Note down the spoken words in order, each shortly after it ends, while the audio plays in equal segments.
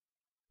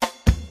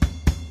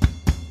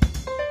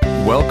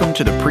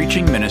welcome to the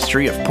preaching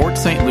ministry of Port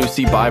St.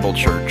 Lucie Bible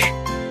Church.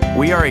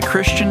 We are a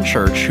Christian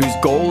church whose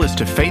goal is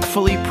to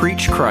faithfully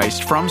preach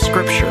Christ from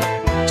Scripture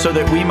so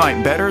that we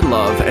might better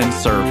love and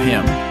serve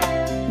Him.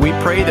 We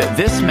pray that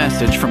this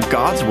message from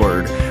God's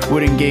Word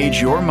would engage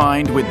your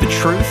mind with the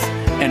truth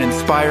and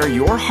inspire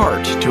your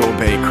heart to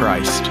obey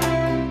Christ.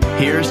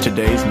 Here's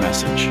today's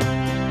message.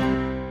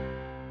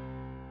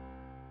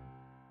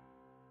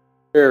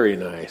 Very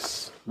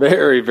nice.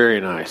 Very, very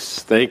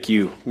nice. Thank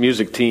you,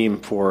 music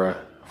team, for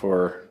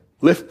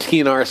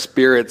lifting our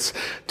spirits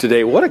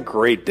today. What a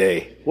great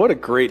day. What a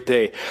great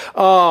day.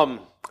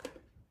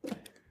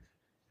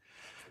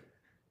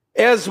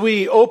 As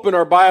we open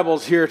our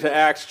Bibles here to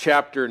Acts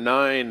chapter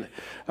 9,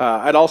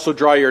 I'd also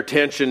draw your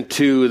attention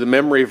to the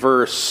memory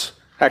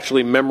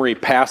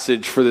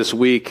passage for this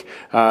week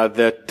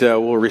that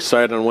we'll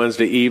recite on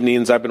Wednesday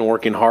evenings. I've been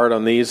working hard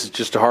on these. It's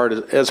just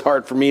as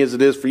hard for me as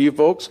it is for you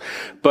folks,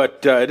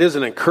 but it is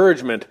an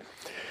encouragement.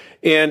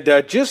 And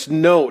just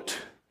note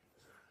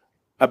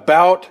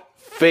about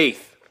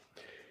faith.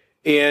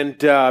 And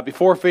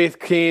before faith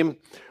came,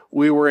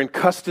 we were in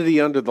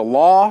custody under the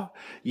law,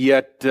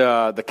 yet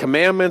the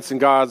commandments and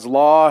God's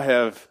law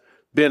have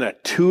been a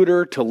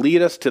tutor to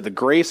lead us to the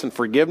grace and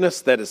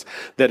forgiveness that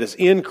is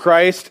in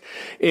Christ.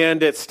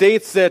 And it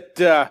states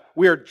that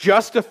we are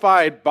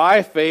justified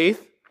by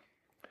faith.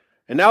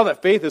 And now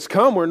that faith has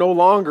come, we're no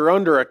longer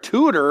under a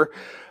tutor.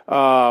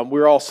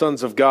 We're all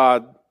sons of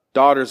God,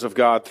 daughters of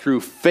God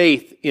through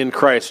faith in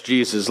Christ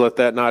Jesus. Let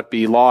that not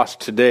be lost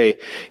today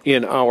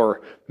in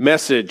our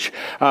message.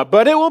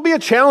 But it will be a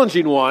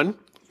challenging one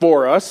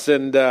for us.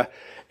 And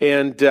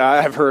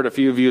I've heard a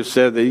few of you have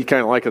said that you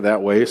kind of like it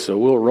that way, so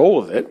we'll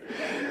roll with it.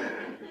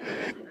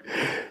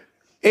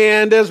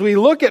 And as we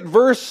look at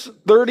verse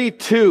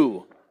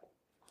 32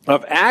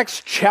 of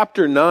Acts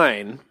chapter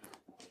 9,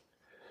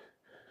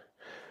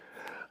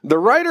 the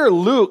writer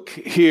Luke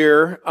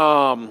here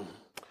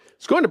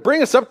is going to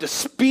bring us up to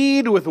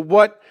speed with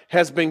what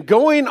has been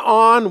going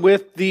on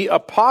with the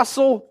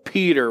Apostle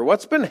Peter.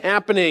 What's been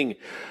happening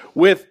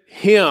with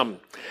him?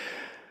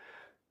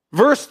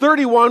 Verse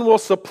 31 will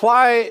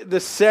supply the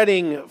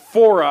setting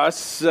for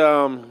us.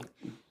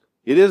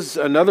 It is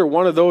another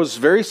one of those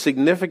very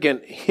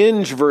significant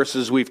hinge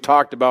verses we've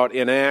talked about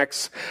in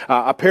Acts,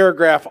 a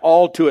paragraph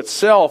all to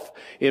itself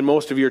in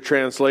most of your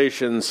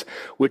translations,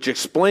 which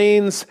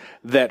explains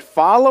that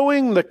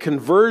following the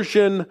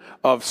conversion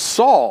of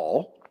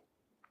Saul,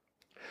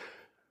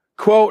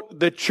 quote,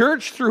 the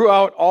church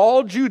throughout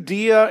all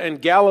Judea and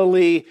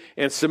Galilee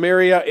and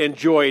Samaria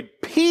enjoyed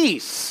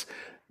peace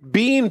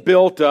being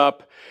built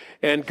up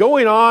and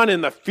going on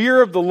in the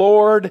fear of the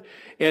Lord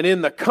and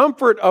in the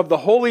comfort of the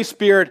Holy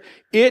Spirit,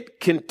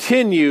 it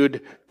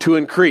continued to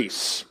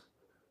increase.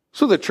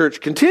 So the church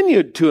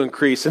continued to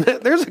increase. And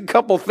there's a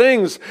couple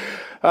things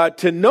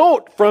to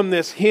note from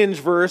this hinge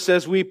verse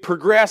as we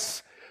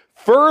progress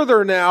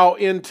further now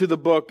into the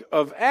book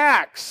of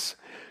Acts.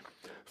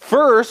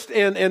 First,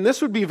 and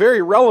this would be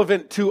very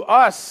relevant to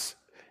us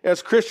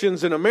as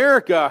Christians in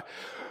America,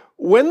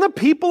 when the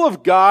people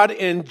of God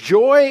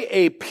enjoy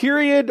a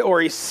period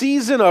or a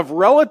season of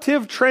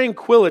relative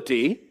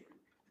tranquility,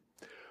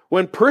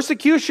 when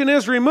persecution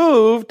is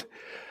removed,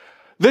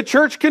 the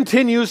church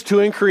continues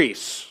to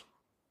increase.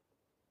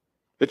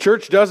 The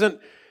church doesn't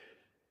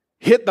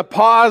hit the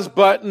pause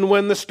button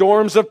when the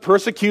storms of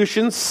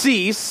persecution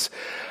cease,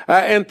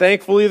 and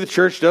thankfully the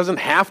church doesn't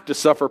have to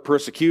suffer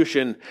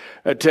persecution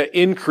to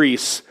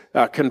increase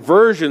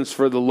conversions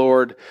for the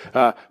Lord.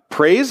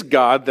 Praise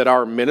God that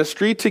our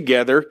ministry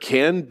together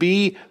can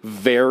be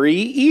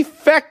very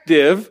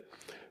effective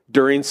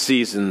during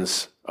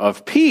seasons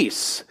of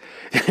peace.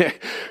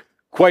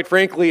 Quite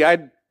frankly,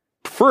 I'd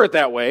prefer it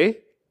that way.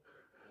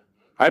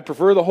 I'd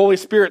prefer the Holy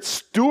Spirit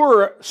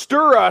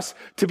stir us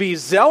to be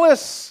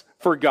zealous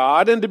for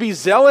God and to be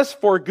zealous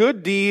for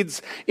good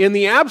deeds in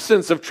the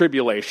absence of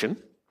tribulation.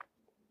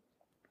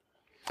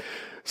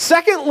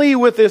 Secondly,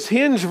 with this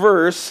hinge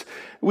verse,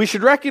 we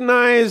should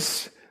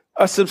recognize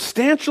a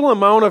substantial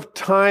amount of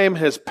time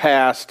has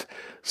passed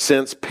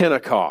since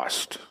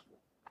Pentecost.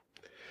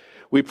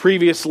 We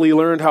previously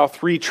learned how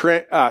 3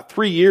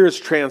 years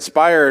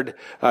transpired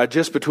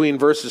just between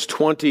verses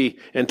 20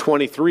 and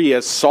 23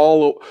 as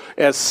Saul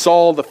the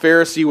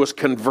Pharisee was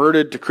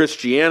converted to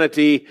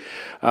Christianity,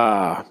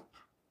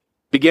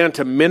 began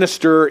to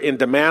minister in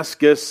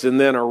Damascus and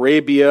then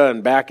Arabia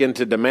and back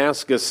into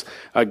Damascus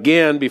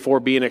again before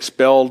being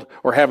expelled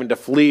or having to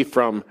flee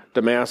from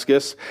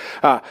Damascus.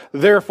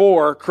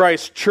 Therefore,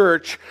 Christ's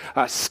church,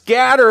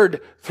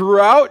 scattered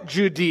throughout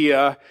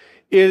Judea,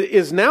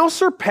 is now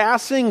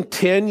surpassing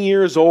 10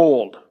 years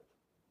old.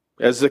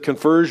 As the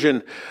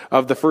conversion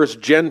of the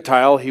first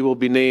Gentile, he will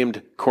be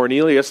named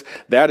Cornelius.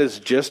 That is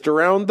just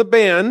around the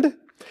bend.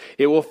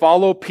 It will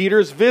follow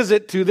Peter's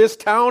visit to this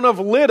town of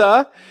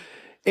Lydda,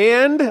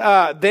 and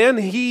then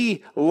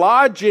he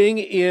lodging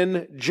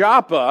in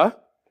Joppa.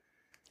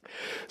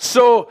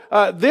 So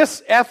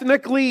this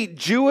ethnically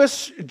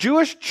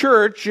Jewish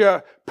church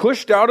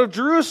pushed out of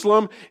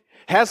Jerusalem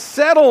has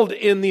settled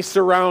in the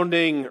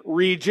surrounding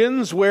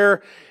regions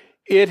where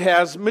it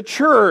has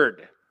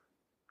matured.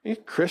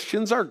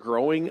 Christians are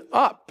growing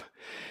up.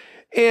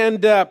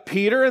 And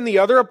Peter and the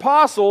other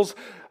apostles,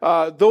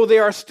 though they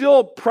are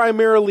still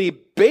primarily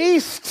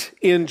based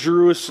in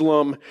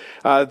Jerusalem,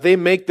 they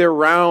make their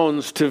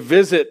rounds to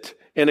visit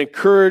and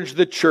encourage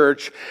the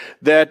church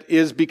that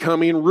is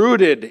becoming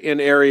rooted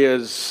in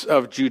areas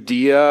of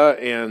Judea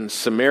and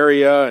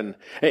Samaria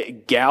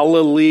and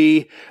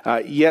Galilee,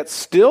 yet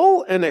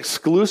still an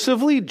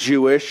exclusively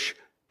Jewish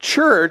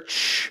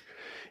church,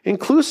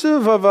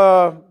 inclusive of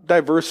a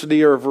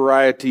diversity or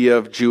variety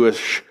of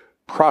Jewish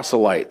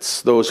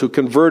proselytes, those who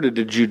converted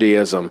to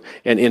Judaism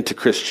and into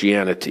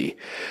Christianity.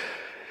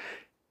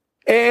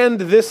 And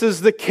this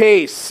is the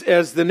case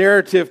as the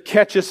narrative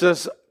catches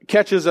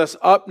us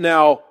up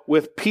now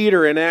with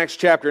Peter in Acts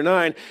chapter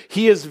 9.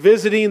 He is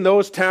visiting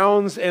those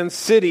towns and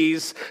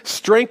cities,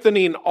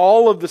 strengthening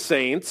all of the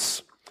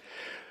saints,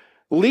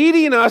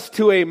 leading us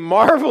to a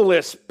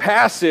marvelous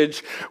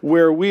passage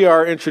where we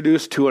are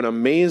introduced to an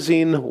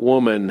amazing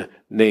woman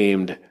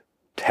named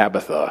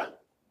Tabitha.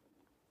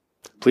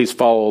 Please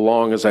follow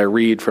along as I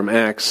read from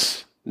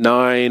Acts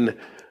 9,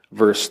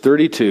 verse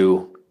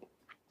 32.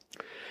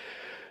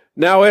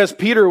 Now, as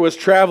Peter was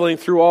traveling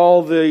through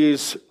all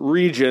these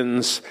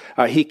regions,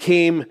 he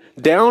came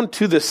down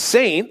to the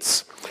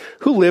saints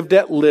who lived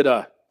at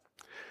Lydda.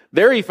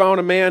 There he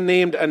found a man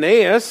named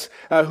Aeneas,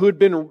 who had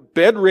been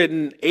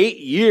bedridden 8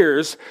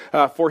 years,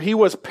 for he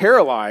was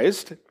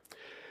paralyzed.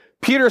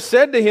 Peter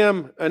said to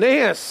him,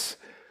 Aeneas,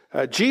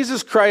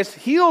 Jesus Christ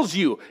heals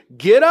you.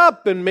 Get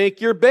up and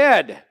make your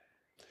bed.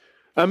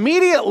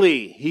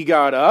 Immediately he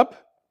got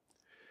up,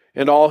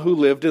 and all who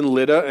lived in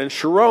Lydda and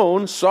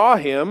Sharon saw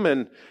him,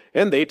 and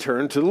they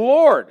turned to the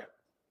Lord.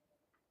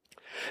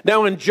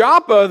 Now in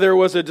Joppa there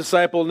was a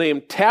disciple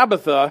named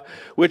Tabitha,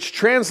 which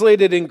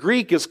translated in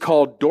Greek is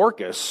called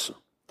Dorcas.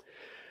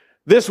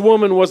 This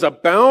woman was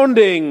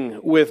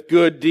abounding with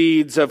good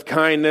deeds of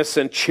kindness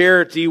and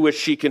charity, which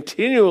she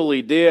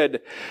continually did.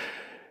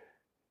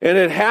 And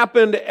it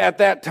happened at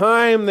that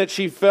time that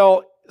she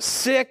fell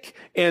sick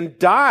and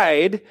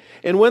died,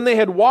 and when they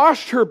had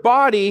washed her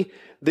body,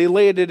 they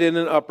laid it in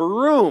an upper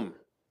room.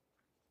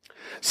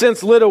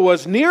 Since Lydda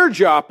was near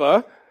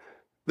Joppa,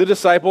 the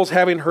disciples,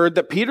 having heard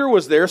that Peter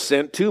was there,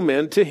 sent 2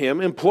 men to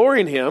him,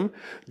 imploring him,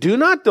 do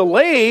not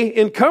delay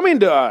in coming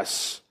to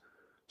us.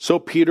 So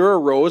Peter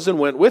arose and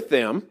went with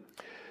them.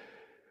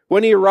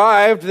 When he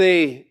arrived,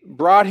 they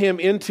brought him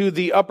into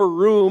the upper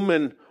room,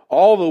 and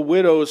all the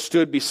widows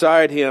stood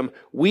beside him,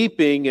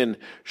 weeping and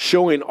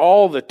showing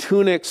all the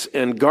tunics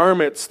and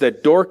garments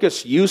that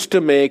Dorcas used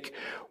to make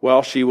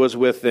while she was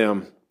with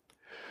them.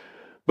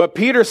 But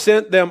Peter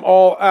sent them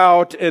all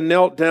out and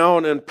knelt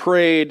down and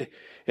prayed,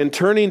 and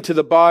turning to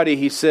the body,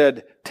 he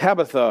said,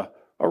 Tabitha,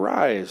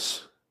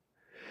 arise.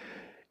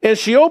 And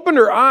she opened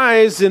her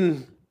eyes,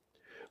 and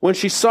when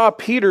she saw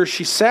Peter,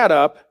 she sat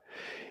up,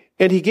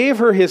 and he gave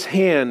her his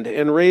hand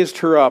and raised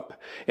her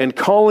up, and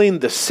calling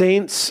the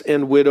saints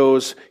and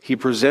widows, he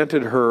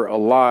presented her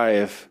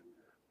alive.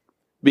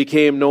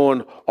 Became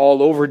known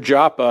all over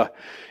Joppa,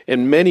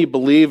 and many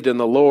believed in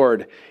the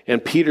Lord.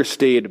 And Peter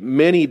stayed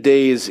many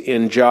days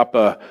in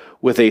Joppa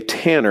with a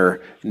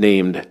tanner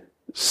named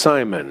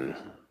Simon.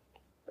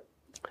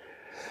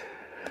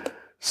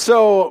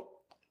 So,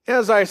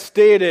 as I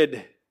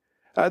stated,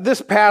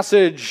 this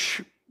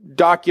passage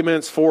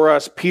documents for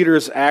us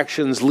Peter's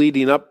actions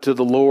leading up to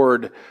the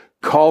Lord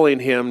calling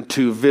him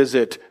to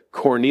visit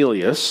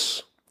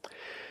Cornelius.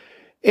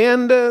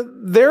 And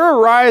there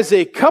arise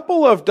a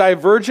couple of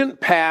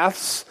divergent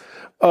paths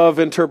of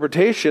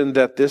interpretation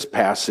that this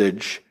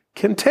passage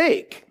can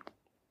take.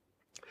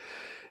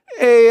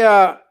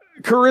 A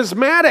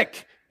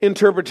charismatic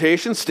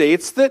interpretation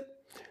states that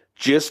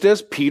just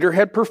as Peter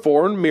had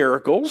performed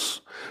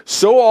miracles,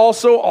 so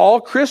also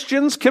all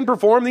Christians can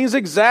perform these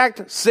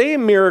exact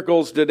same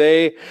miracles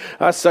today,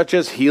 such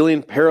as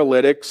healing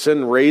paralytics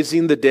and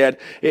raising the dead,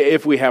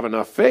 if we have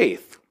enough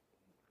faith.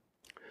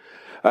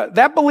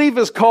 That belief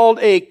is called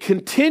a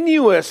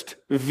continuist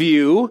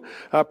view,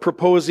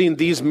 proposing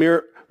these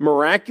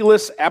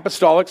miraculous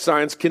apostolic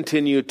signs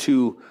continue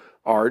to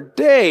our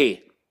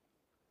day.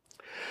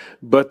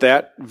 But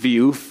that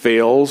view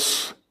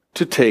fails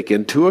to take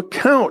into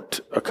account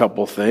a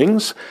couple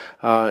things.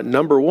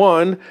 Number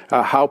one,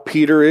 how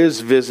Peter is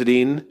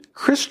visiting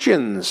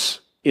Christians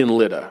in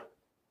Lydda.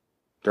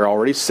 They're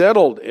already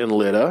settled in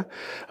Lydda,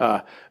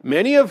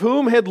 many of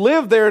whom had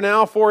lived there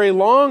now for a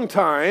long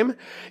time.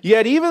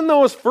 Yet even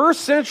those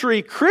first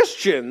century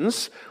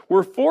Christians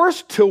were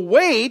forced to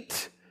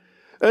wait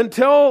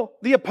until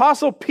the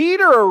Apostle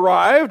Peter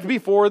arrived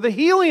before the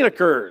healing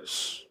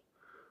occurs.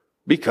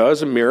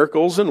 Because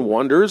miracles and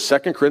wonders,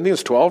 2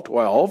 Corinthians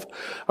 12:12,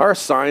 are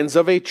signs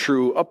of a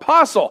true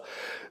apostle.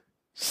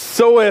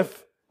 So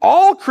if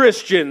all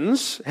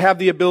Christians have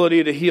the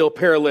ability to heal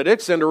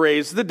paralytics and to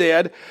raise the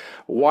dead,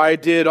 why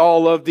did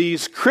all of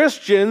these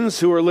Christians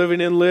who are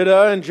living in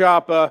Lydda and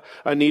Joppa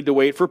need to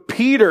wait for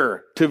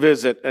Peter to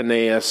visit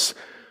Aeneas,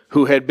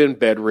 who had been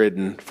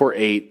bedridden for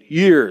 8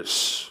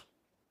 years?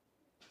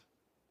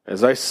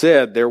 As I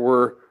said, there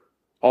were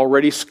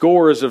already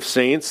scores of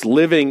saints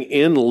living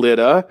in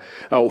Lydda.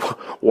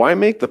 Why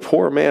make the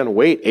poor man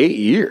wait 8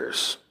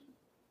 years?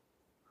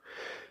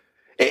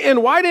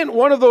 And why didn't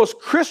one of those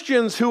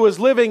Christians who was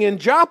living in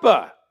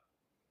Joppa,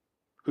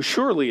 who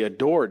surely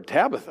adored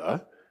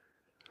Tabitha,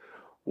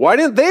 why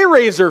didn't they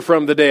raise her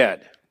from the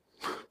dead?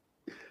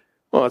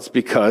 Well, it's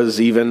because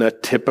even a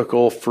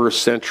typical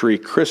first century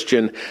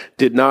Christian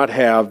did not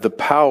have the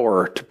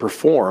power to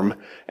perform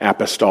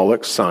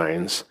apostolic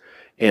signs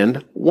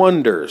and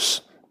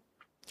wonders.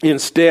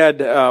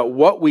 Instead,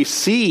 what we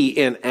see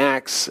in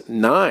Acts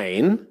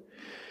 9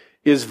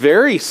 is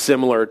very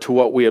similar to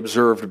what we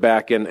observed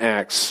back in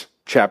Acts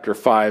chapter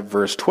 5,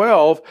 verse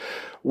 12,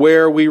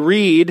 where we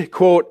read,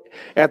 quote,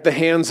 "At the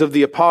hands of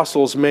the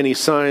apostles, many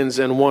signs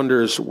and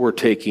wonders were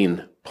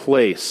taking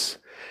place."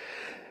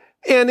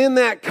 And in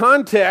that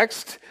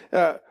context,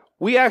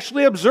 we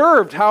actually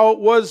observed how it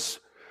was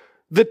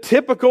the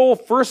typical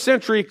first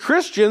century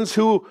Christians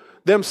who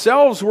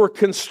themselves were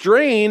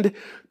constrained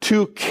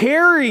to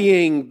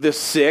carrying the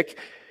sick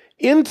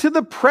into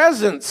the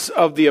presence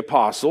of the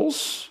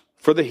apostles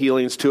for the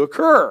healings to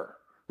occur.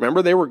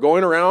 Remember, they were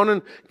going around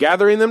and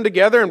gathering them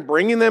together and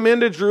bringing them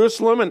into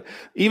Jerusalem and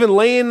even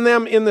laying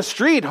them in the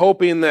street,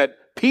 hoping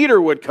that Peter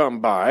would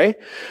come by.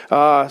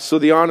 So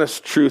the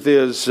honest truth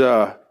is,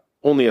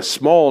 only a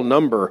small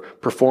number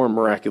perform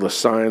miraculous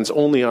signs,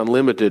 only on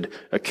limited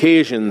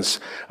occasions.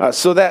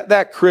 So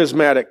that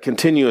charismatic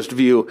continuous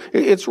view,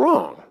 it's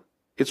wrong.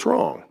 It's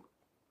wrong.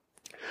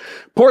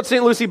 Port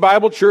St. Lucie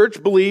Bible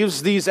Church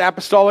believes these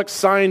apostolic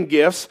sign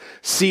gifts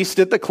ceased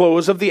at the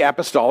close of the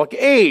apostolic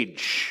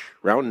age,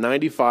 around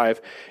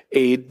 95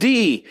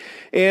 AD.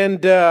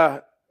 And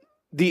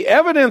the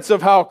evidence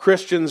of how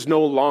Christians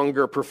no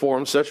longer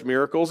perform such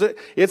miracles,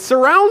 it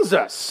surrounds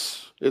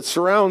us. It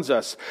surrounds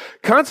us.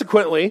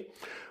 Consequently,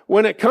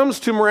 when it comes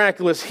to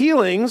miraculous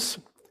healings,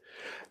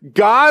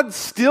 God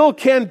still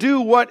can do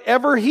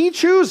whatever He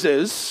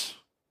chooses.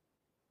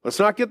 Let's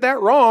not get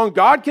that wrong.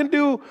 God can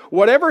do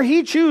whatever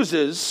He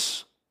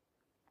chooses.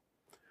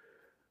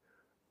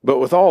 But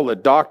with all the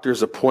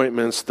doctor's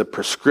appointments, the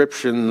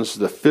prescriptions,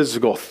 the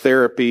physical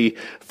therapy,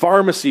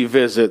 pharmacy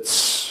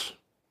visits,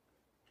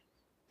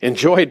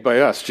 enjoyed by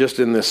us just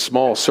in this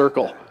small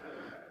circle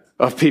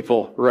of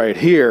people right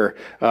here,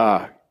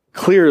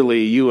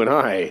 clearly you and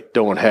I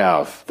don't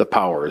have the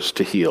powers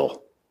to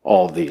heal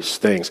all these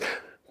things.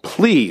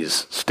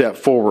 Please step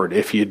forward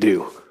if you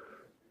do.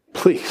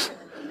 Please.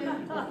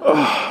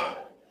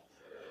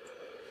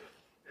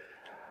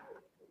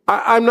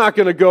 I'm not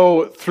going to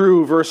go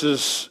through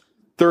verses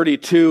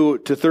 32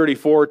 to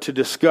 34 to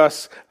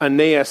discuss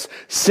Aeneas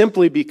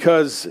simply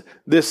because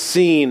this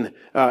scene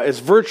is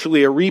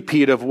virtually a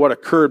repeat of what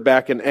occurred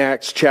back in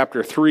Acts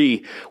chapter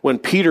 3 when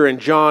Peter and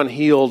John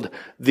healed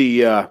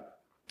the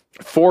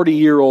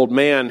 40-year-old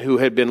man who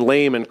had been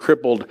lame and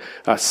crippled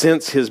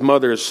since his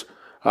mother's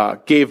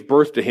gave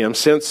birth to him,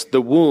 since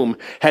the womb,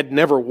 had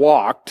never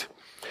walked.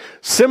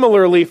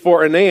 Similarly,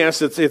 for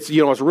Aeneas, it's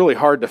really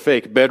hard to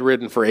fake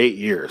bedridden for 8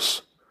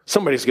 years.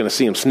 Somebody's going to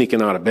see him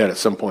sneaking out of bed at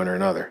some point or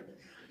another,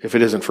 if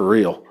it isn't for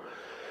real.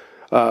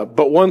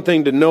 But one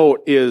thing to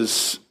note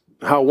is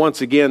how,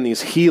 once again,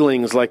 these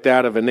healings like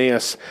that of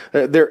Aeneas,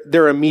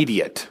 they're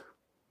immediate.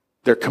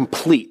 They're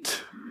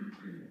complete.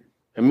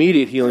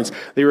 Immediate healings.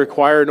 They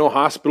require no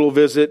hospital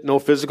visit, no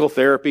physical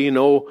therapy,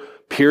 no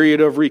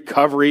period of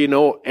recovery,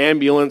 no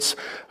ambulance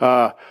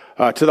to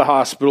the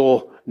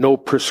hospital, no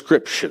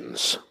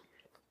prescriptions.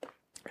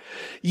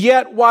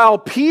 Yet while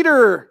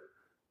Peter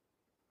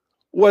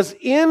was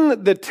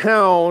in the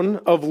town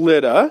of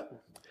Lydda,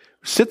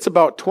 sits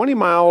about 20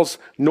 miles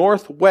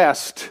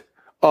northwest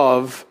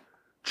of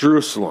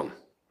Jerusalem,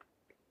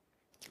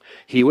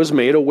 he was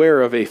made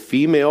aware of a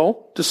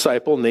female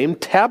disciple named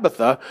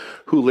Tabitha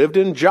who lived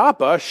in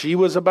Joppa.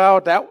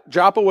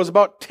 Joppa was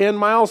about 10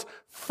 miles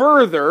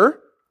further.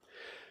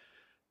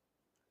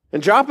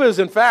 And Joppa is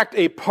in fact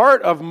a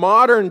part of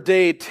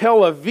modern-day Tel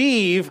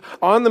Aviv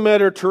on the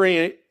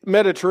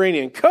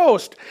Mediterranean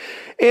coast.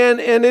 And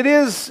it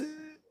is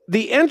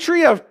the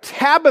entry of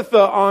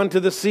Tabitha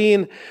onto the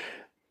scene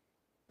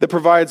that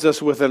provides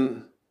us with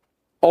an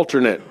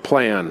alternate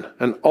plan,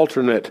 an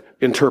alternate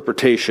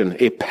interpretation,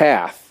 a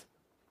path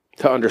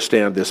to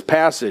understand this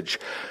passage.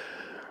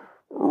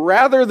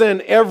 Rather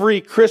than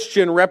every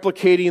Christian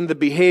replicating the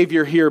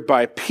behavior here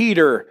by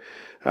Peter,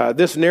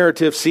 this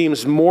narrative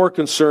seems more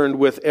concerned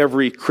with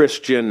every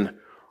Christian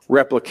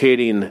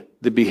replicating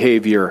the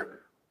behavior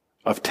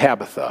of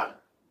Tabitha.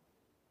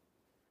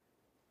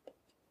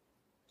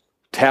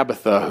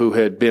 Tabitha, who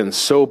had been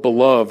so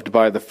beloved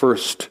by the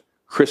first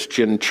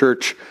Christian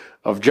church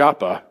of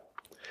Joppa,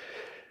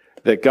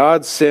 that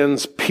God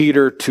sends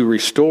Peter to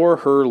restore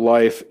her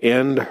life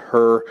and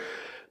her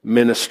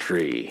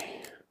ministry.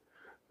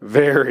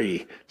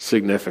 Very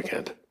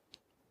significant.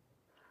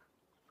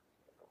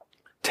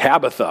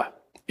 Tabitha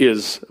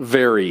is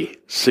very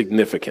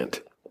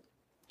significant.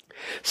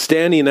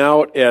 Standing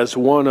out as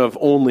one of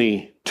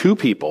only 2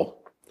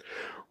 people,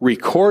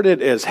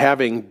 recorded as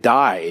having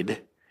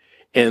died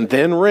and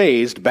then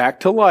raised back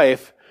to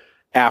life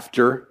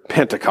after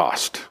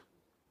Pentecost.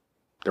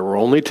 There were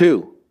only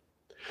two.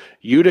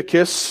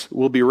 Eutychus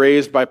will be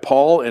raised by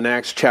Paul in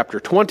Acts chapter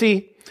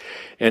 20,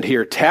 and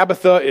here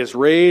Tabitha is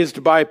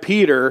raised by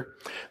Peter.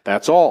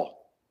 That's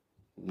all.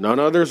 None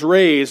others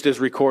raised is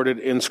recorded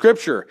in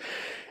Scripture.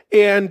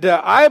 And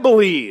I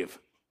believe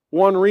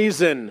one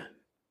reason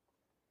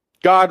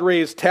God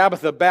raised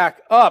Tabitha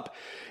back up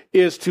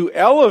is to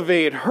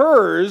elevate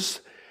hers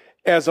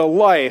as a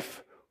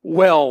life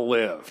well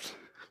lived.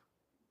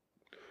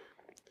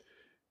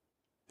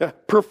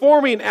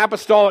 Performing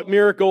apostolic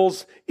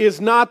miracles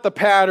is not the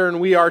pattern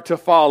we are to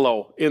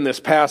follow in this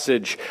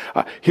passage.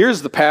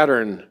 Here's the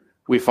pattern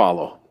we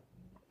follow.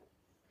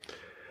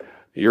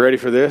 You ready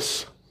for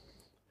this?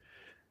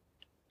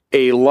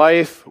 A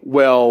life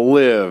well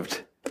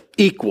lived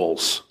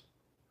equals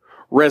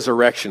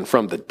resurrection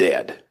from the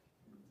dead.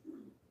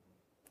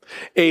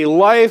 A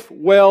life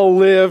well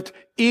lived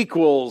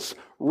equals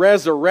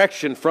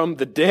resurrection from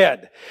the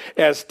dead.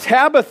 As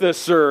Tabitha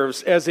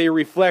serves as a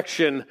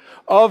reflection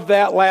of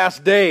that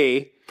last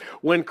day,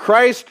 when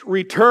Christ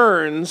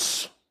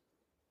returns,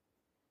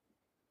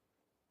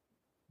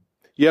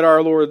 yet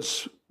our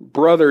Lord's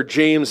brother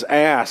James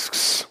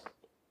asks,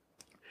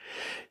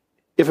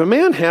 if a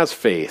man has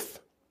faith,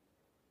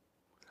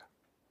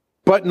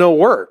 but no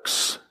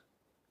works,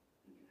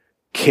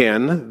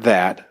 can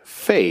that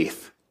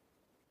faith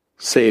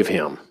save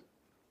him?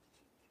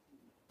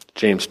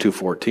 James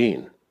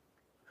 2:14.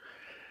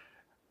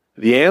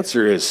 The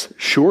answer is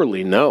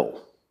surely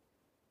no.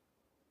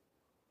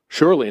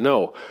 Surely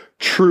no.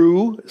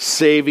 True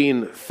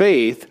saving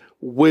faith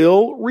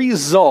will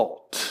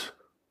result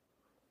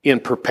in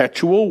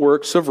perpetual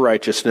works of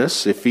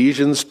righteousness,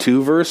 Ephesians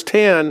 2 verse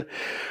 10,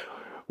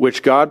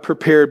 which God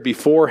prepared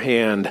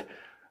beforehand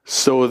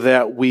so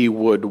that we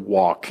would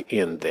walk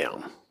in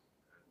them.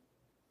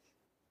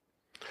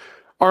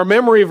 Our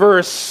memory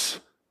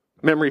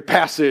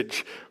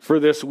passage for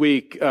this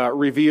week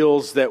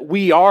reveals that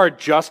we are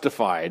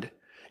justified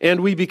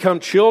and we become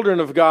children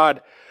of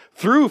God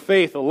through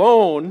faith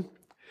alone.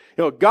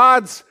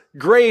 God's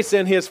grace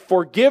and His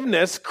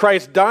forgiveness,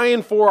 Christ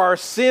dying for our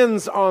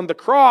sins on the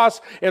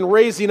cross and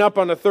raising up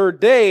on the third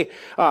day,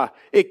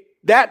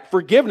 that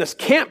forgiveness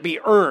can't be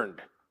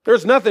earned.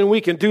 There's nothing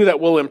we can do that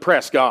will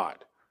impress God.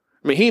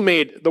 I mean, He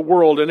made the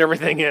world and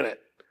everything in it.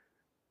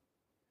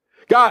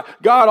 God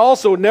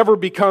also never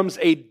becomes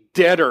a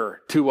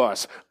debtor to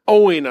us,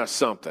 owing us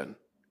something.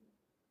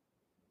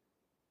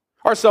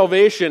 Our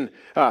salvation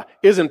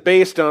isn't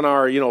based on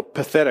our,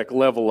 pathetic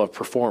level of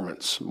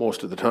performance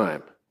most of the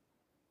time.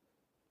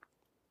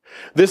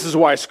 This is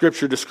why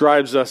Scripture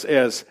describes us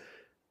as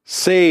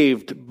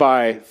saved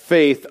by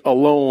faith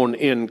alone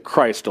in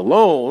Christ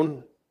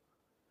alone.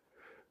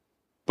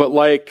 But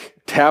like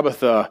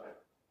Tabitha,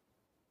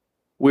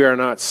 we are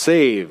not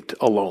saved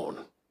alone.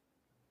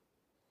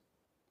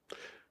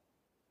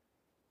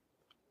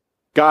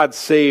 God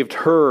saved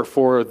her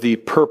for the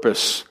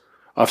purpose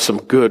of some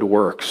good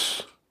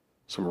works,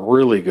 some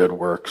really good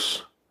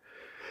works.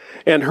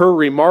 And her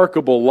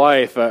remarkable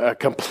life, a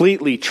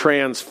completely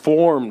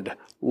transformed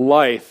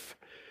life,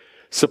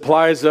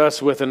 supplies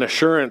us with an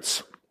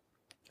assurance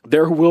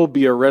there will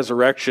be a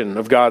resurrection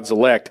of God's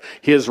elect,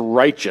 His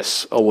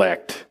righteous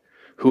elect,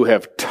 who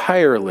have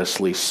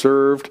tirelessly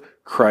served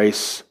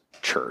Christ's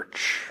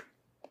church.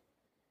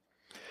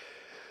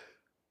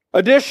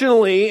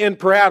 Additionally, and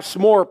perhaps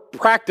more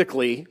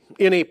practically,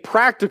 in a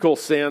practical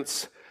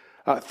sense,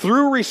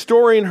 through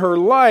restoring her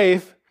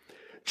life,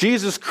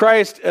 Jesus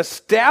Christ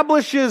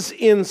establishes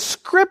in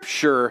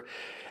Scripture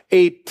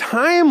a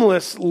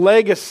timeless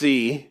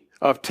legacy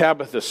of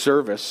Tabitha's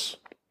service.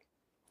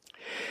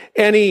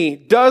 And He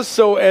does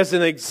so as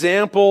an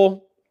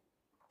example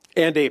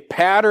and a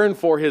pattern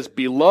for His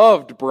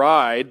beloved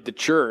bride, the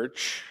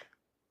church.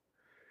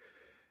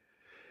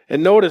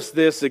 And notice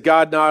this, that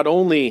God not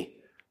only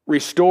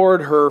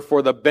restored her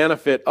for the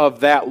benefit of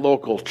that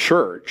local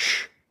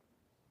church,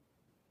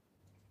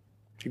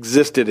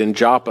 existed in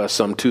Joppa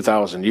some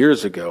 2,000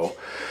 years ago,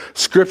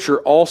 Scripture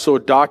also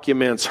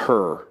documents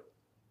her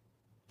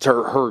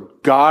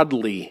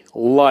godly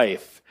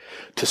life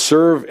to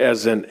serve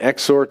as an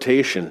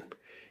exhortation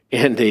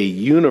and a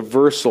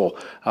universal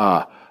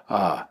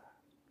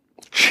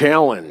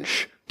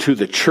challenge to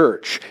the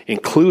church,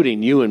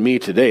 including you and me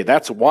today.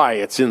 That's why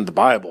it's in the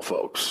Bible,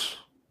 folks.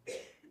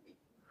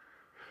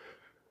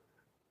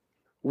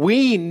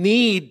 We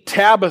need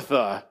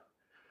Tabitha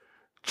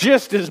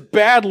just as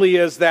badly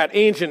as that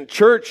ancient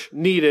church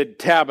needed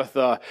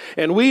Tabitha.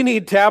 And we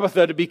need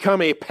Tabitha to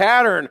become a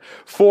pattern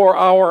for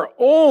our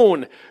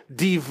own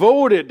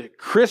devoted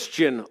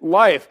Christian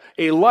life,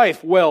 a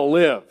life well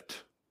lived.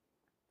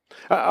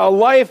 A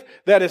life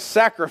that is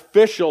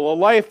sacrificial, a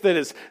life that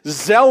is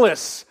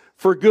zealous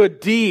for good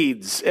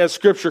deeds, as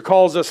Scripture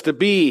calls us to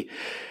be,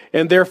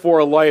 and therefore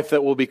a life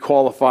that will be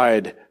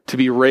qualified to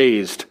be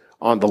raised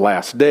on the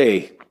last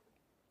day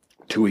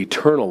to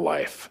eternal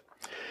life.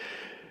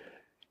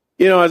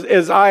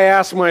 As I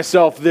ask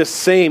myself this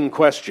same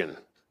question,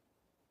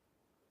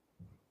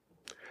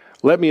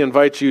 let me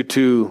invite you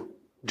to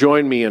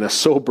join me in a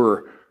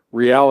sober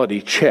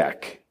reality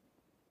check,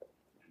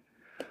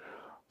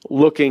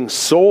 looking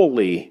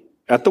solely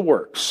at the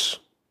works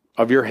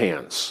of your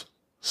hands,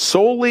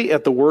 solely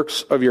at the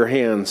works of your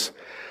hands,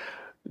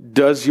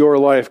 does your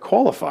life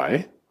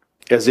qualify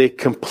as a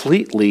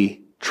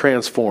completely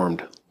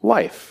transformed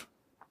life?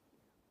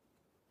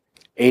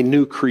 A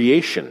new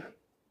creation,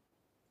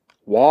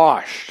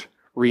 washed,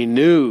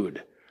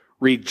 renewed,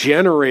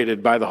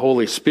 regenerated by the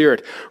Holy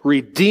Spirit,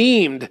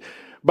 redeemed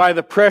by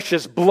the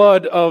precious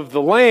blood of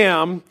the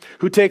Lamb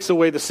who takes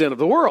away the sin of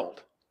the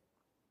world.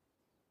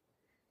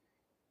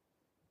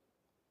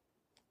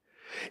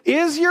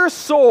 Is your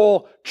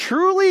soul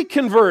truly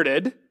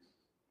converted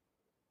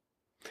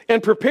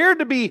and prepared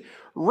to be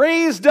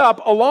raised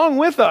up along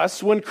with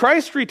us when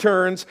Christ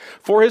returns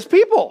for his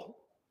people?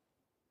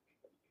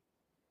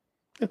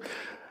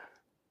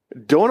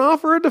 Don't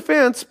offer a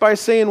defense by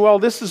saying, well,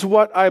 this is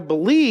what I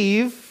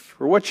believe,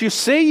 or what you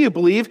say you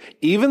believe.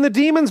 Even the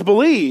demons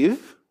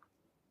believe.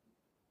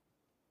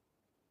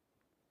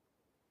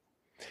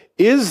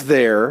 Is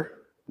there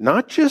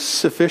not just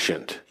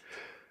sufficient,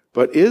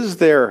 but is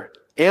there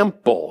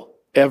ample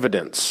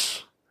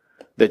evidence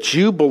that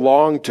you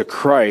belong to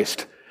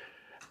Christ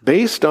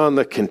based on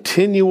the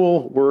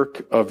continual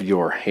work of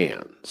your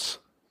hands?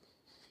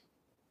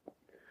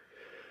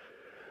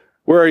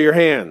 Where are your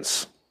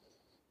hands?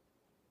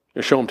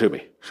 Show them to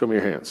me. Show me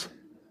your hands.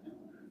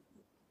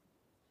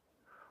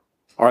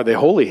 Are they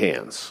holy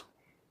hands?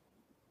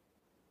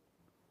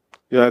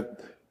 You know, that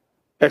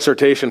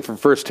exhortation from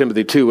 1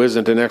 Timothy 2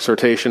 isn't an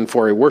exhortation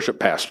for a worship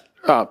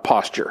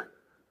posture,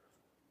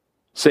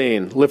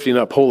 saying lifting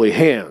up holy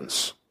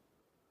hands.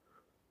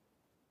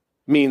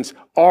 Means,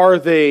 are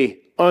they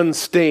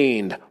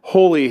unstained,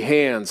 holy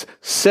hands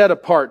set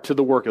apart to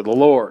the work of the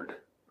Lord?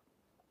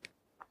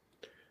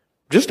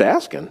 Just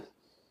asking.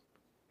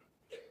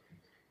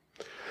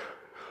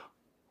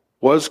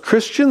 Was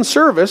Christian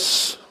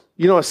service,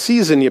 a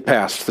season you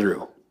passed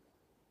through?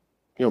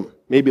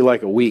 Maybe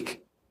like a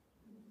week.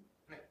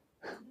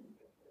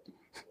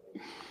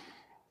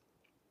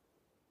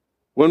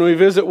 When we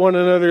visit one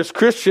another as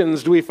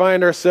Christians, do we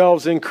find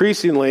ourselves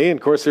increasingly, and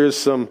of course there's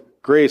some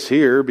grace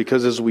here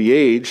because as we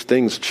age,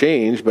 things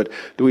change, but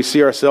do we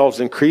see ourselves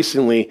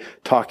increasingly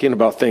talking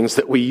about things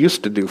that we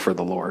used to do for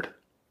the Lord?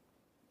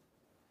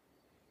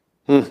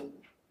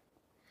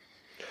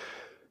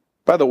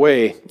 By the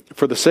way,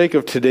 for the sake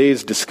of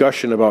today's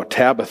discussion about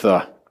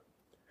Tabitha,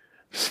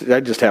 I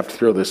just have to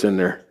throw this in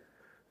there.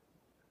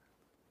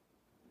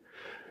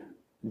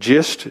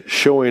 Just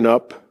showing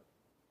up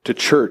to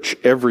church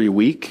every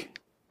week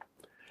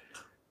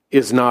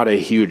is not a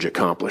huge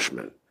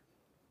accomplishment.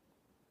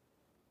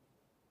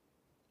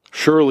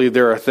 Surely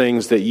there are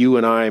things that you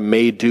and I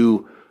may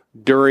do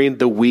during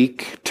the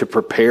week to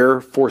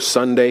prepare for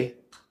Sunday.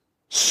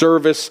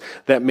 Service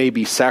that may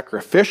be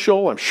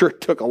sacrificial. I'm sure it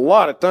took a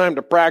lot of time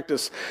to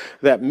practice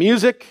that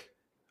music.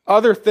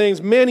 Other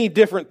things, many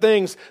different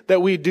things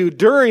that we do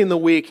during the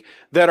week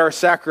that are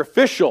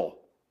sacrificial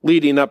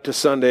leading up to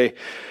Sunday.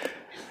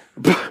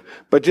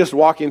 But just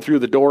walking through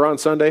the door on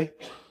Sunday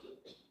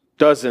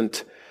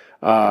doesn't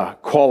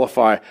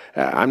qualify.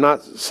 I'm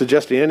not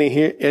suggesting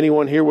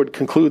anyone here would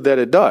conclude that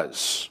it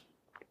does.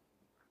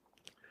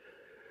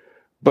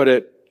 But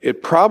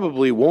it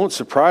probably won't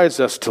surprise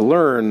us to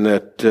learn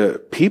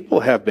that people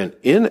have been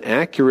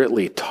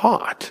inaccurately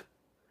taught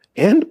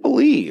and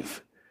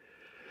believe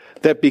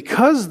that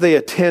because they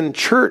attend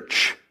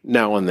church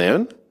now and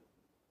then,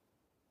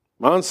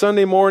 on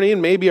Sunday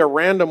morning, maybe a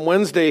random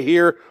Wednesday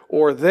here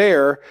or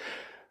there,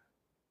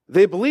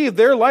 they believe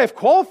their life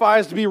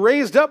qualifies to be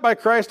raised up by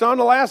Christ on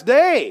the last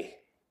day.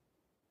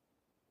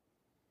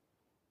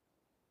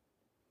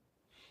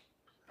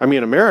 I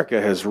mean,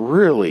 America has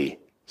really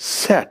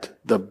set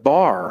the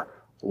bar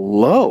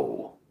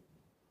low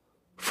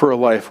for a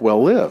life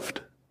well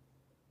lived.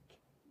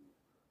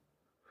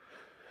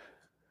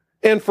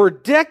 And for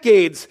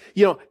decades,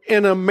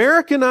 an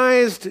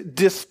Americanized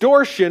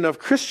distortion of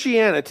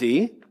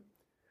Christianity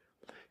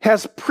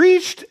has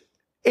preached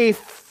a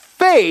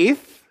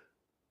faith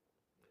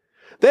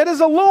that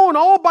is alone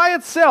all by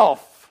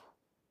itself,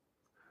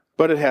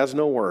 but it has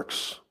no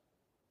works.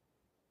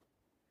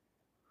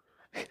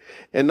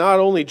 And not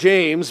only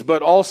James,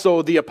 but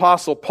also the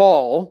Apostle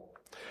Paul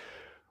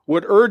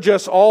would urge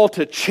us all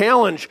to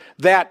challenge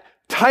that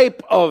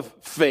type of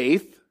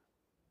faith.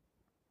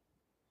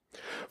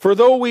 For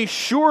though we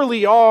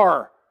surely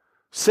are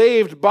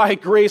saved by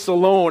grace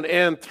alone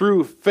and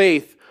through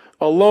faith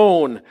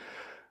alone,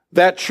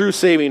 that true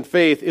saving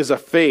faith is a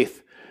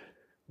faith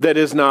that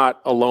is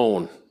not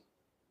alone.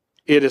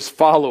 It is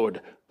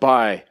followed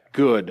by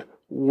good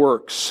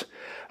works.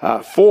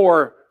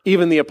 For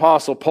even the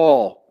Apostle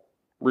Paul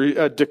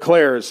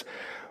declares,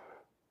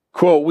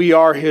 quote, "We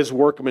are his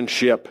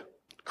workmanship,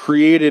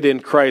 created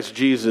in Christ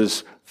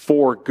Jesus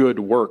for good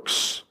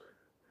works,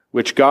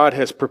 which God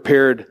has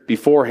prepared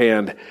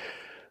beforehand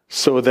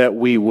so that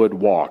we would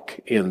walk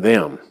in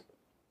them."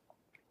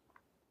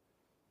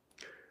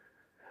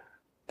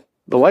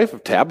 The life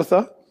of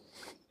Tabitha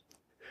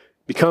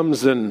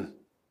becomes an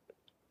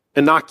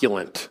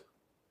inoculant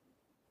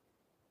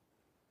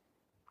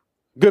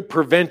good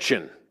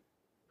prevention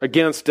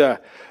against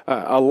a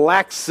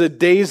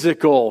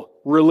lackadaisical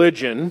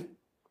religion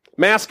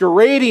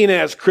masquerading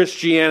as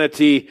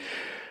Christianity,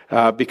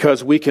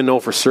 because we can know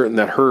for certain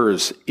that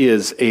hers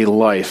is a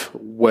life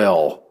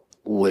well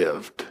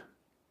lived.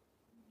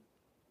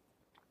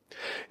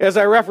 As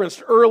I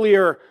referenced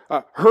earlier,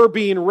 her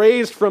being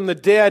raised from the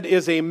dead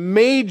is a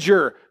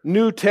major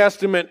New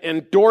Testament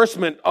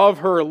endorsement of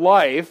her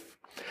life.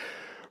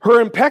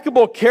 Her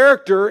impeccable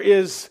character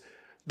is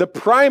the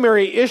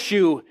primary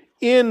issue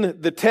in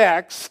the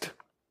text.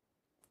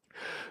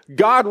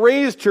 God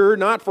raised her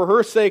not for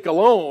her sake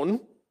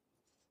alone,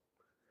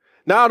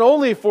 not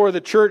only for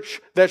the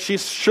church that she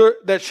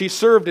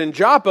served in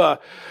Joppa,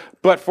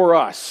 but for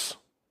us.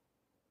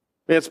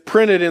 It's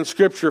printed in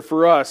Scripture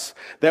for us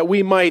that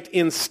we might,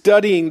 in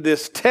studying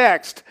this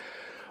text,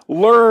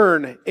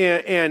 learn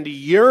and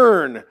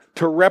yearn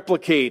to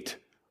replicate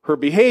her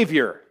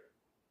behavior.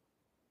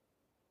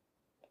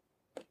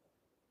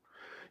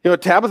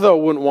 Tabitha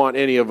wouldn't want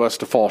any of us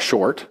to fall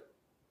short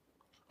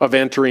of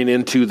entering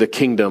into the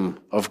kingdom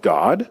of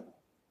God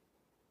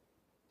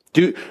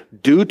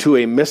due to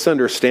a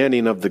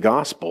misunderstanding of the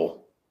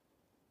gospel.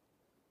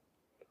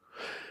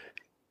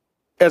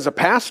 As a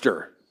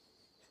pastor,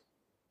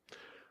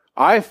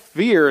 I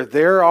fear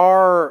there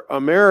are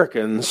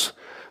Americans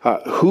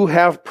who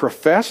have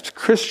professed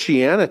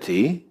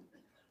Christianity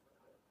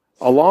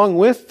along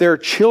with their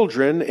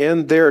children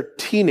and their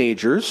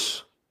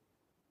teenagers,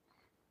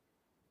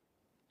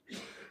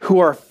 who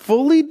are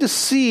fully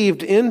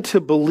deceived into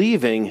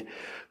believing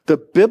the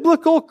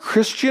biblical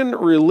Christian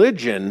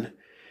religion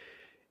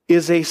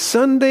is a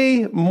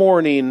Sunday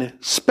morning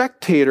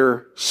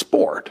spectator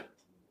sport,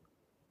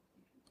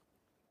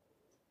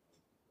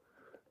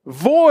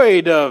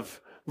 void of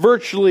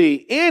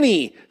virtually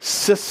any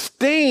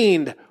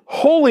sustained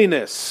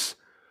holiness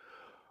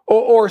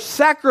or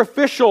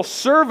sacrificial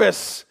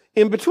service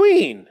in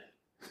between.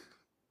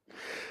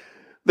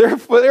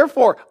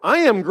 Therefore, I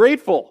am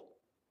grateful,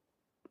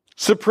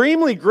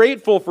 supremely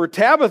grateful for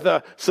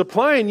Tabitha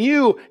supplying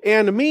you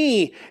and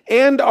me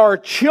and our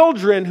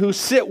children who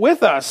sit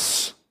with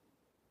us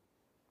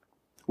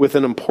with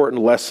an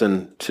important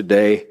lesson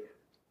today.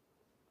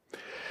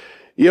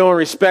 In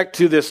respect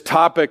to this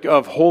topic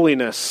of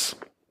holiness,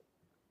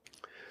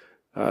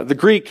 the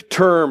Greek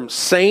term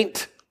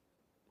saint,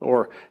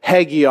 or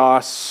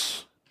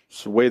hagios,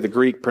 is the way the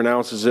Greek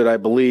pronounces it, I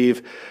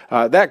believe.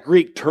 That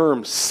Greek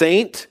term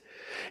saint,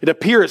 it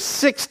appears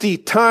 60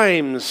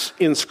 times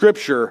in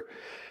Scripture,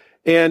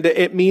 and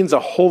it means a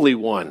holy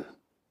one.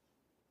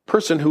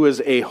 Person who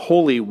is a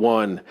holy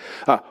one.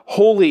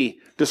 Holy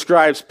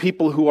describes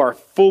people who are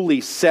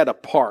fully set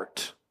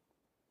apart,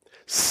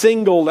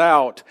 singled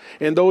out,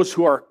 and those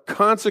who are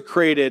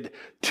consecrated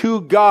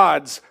to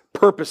God's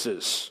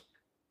purposes,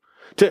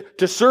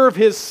 to serve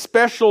His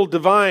special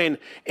divine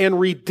and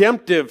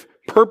redemptive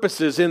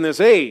purposes in this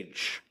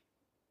age.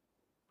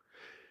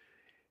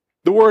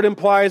 The word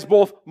implies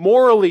both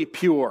morally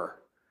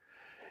pure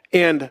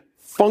and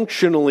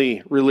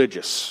functionally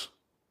religious.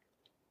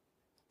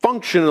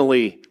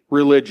 Functionally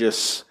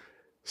religious,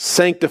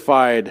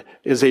 sanctified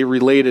is a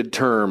related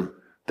term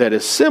that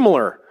is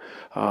similar.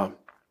 The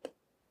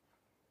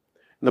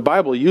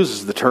Bible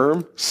uses the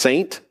term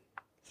saint,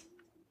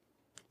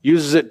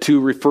 uses it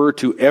to refer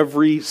to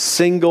every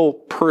single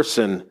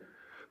person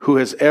who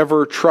has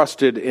ever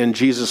trusted in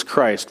Jesus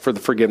Christ for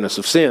the forgiveness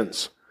of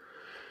sins.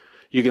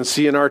 You can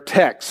see in our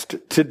text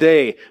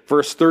today,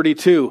 verse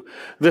 32,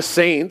 the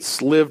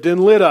saints lived in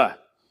Lydda.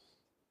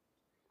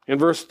 In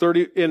verse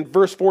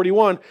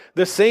 41,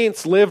 the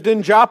saints lived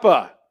in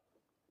Joppa.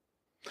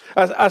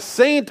 A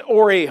saint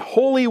or a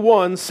holy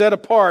one set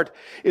apart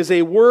is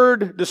a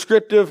word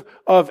descriptive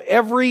of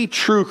every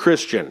true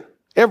Christian,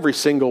 every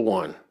single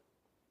one.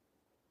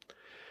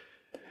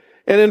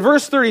 And in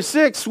verse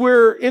 36,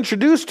 we're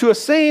introduced to a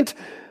saint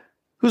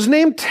who's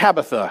named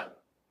Tabitha.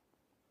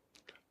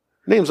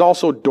 Her name's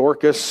also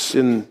Dorcas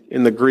in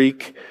the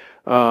Greek.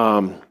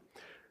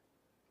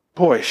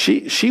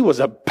 She was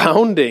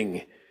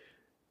abounding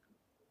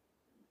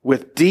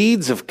with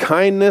deeds of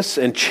kindness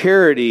and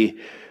charity,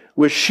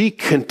 which she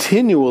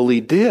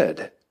continually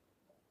did.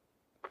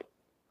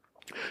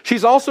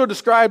 She's also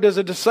described as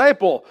a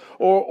disciple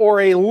or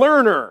a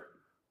learner,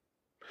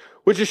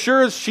 which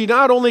assures she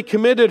not only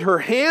committed her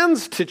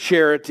hands to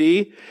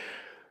charity,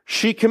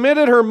 she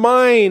committed her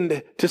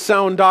mind to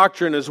sound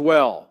doctrine as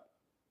well.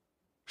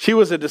 She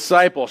was a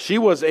disciple. She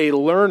was a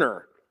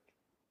learner.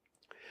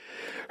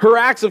 Her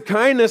acts of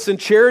kindness and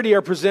charity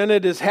are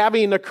presented as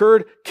having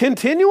occurred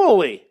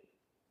continually,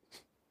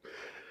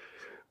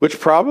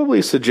 which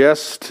probably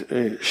suggests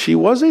she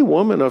was a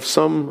woman of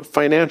some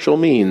financial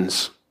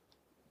means.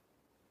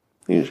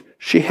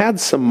 She had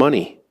some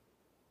money.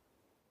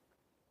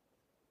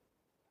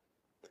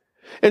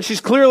 And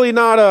she's clearly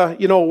not a,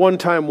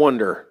 one-time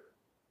wonder.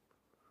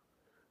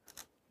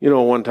 A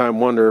one-time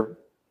wonder,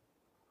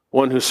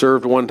 one who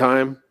served one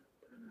time,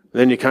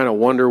 then you kind of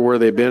wonder where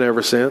they've been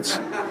ever since.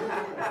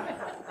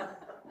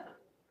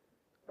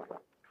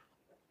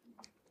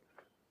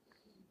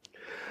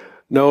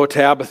 No,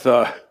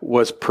 Tabitha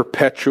was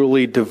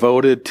perpetually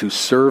devoted to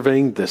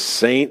serving the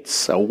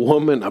saints, a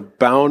woman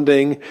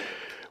abounding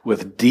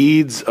with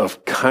deeds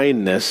of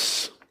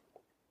kindness.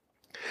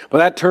 But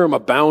that term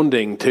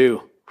abounding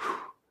too,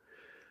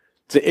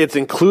 it's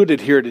included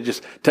here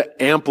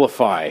to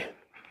amplify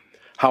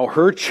how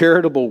her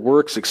charitable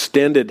works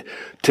extended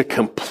to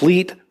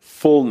complete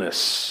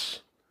fullness.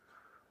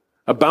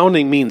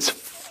 Abounding means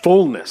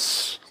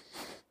fullness.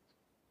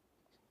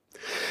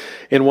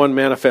 And one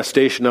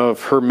manifestation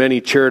of her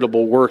many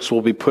charitable works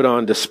will be put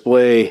on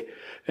display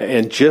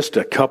in just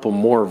a couple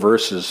more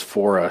verses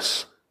for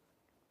us.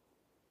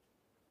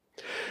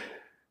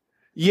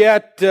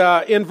 Yet,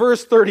 in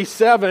verse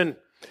 37,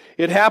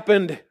 it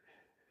happened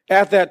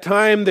at that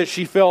time that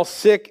she fell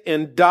sick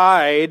and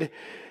died.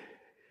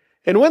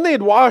 And when they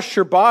had washed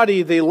her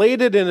body, they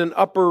laid it in an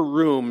upper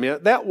room.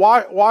 That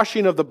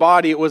washing of the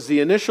body, it was the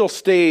initial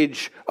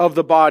stage of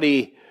the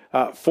body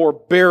for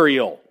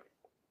burial.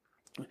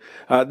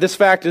 This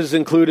fact is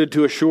included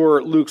to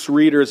assure Luke's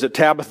readers that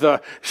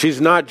Tabitha,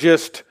 she's not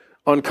just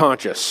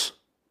unconscious.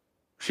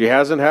 She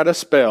hasn't had a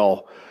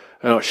spell.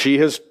 No, she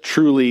has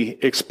truly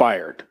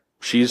expired.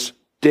 She's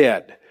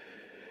dead.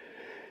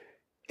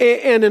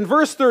 And in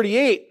verse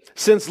 38,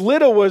 since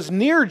Lydda was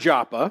near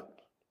Joppa,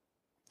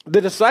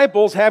 the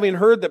disciples, having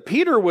heard that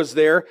Peter was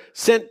there,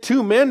 sent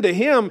 2 men to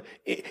him,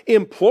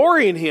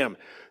 imploring him,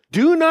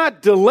 "Do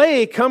not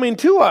delay coming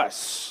to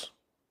us."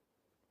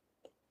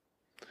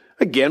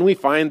 Again, we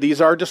find these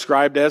are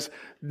described as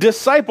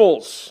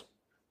disciples.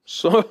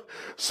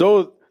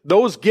 So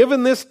those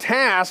given this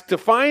task to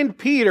find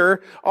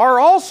Peter are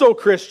also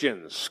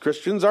Christians.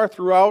 Christians are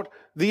throughout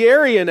the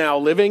area now,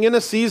 living in a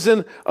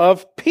season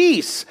of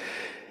peace.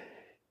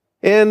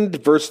 And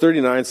verse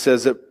 39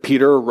 says that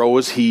Peter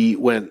arose, he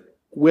went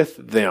with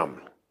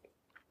them.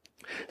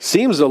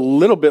 Seems a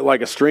little bit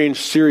like a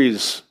strange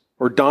series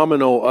or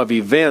domino of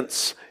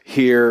events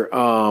here.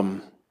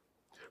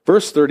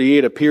 Verse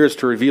 38 appears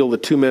to reveal the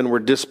 2 men were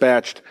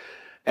dispatched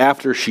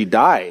after she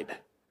died.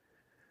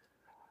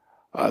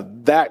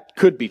 That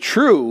could be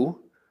true.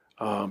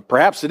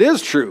 Perhaps it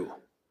is true.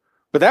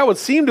 But that would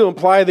seem to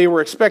imply they were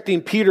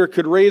expecting Peter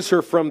could raise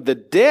her from the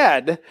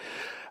dead,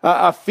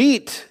 a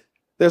feat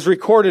that's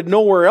recorded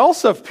nowhere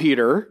else of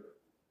Peter.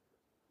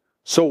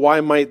 So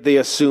why might they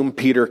assume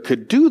Peter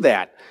could do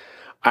that?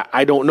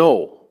 I don't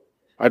know.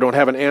 I don't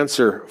have an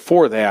answer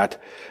for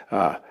that.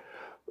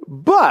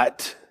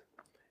 But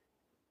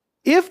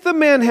if the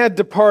men had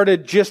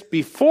departed just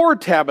before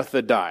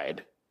Tabitha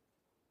died,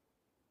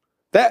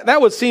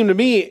 that would seem to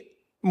me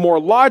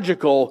more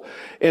logical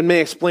and may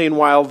explain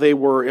why they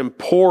were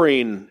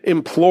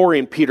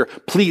imploring Peter,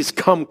 "Please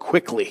come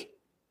quickly.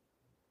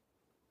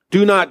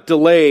 Do not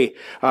delay."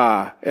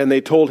 And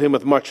they told him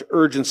with much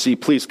urgency,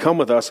 "Please come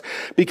with us,"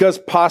 because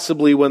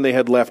possibly when they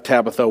had left,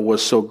 Tabitha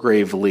was so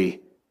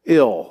gravely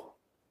ill.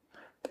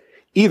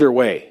 Either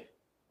way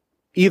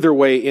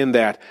in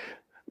that,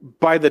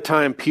 by the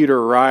time Peter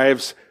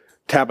arrives,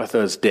 Tabitha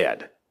is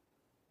dead.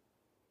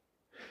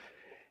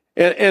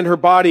 And her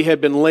body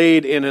had been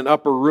laid in an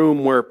upper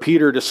room where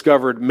Peter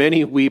discovered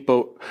many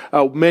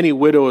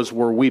widows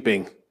were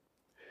weeping.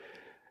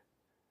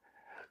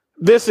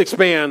 This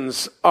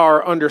expands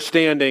our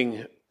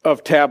understanding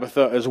of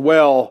Tabitha as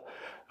well.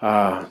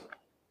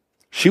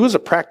 She was a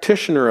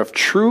practitioner of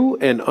true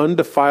and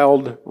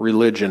undefiled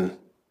religion.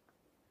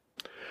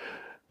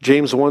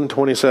 James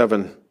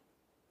 1:27.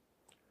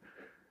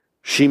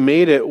 She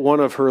made it one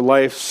of her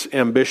life's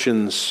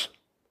ambitions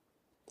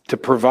to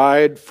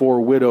provide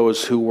for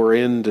widows who were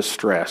in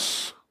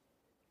distress.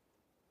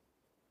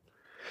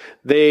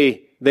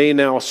 They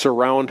now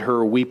surround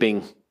her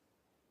weeping.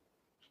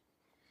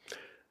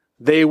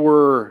 They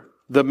were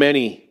the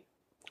many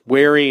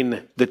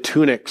wearing the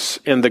tunics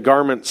and the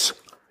garments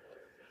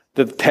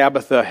that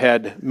Tabitha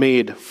had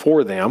made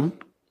for them.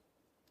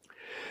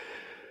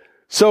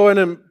 So an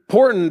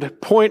important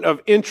point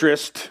of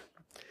interest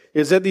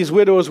is that these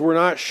widows were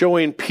not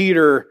showing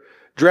Peter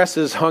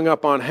dresses hung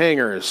up on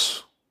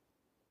hangers,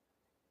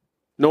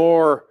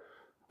 nor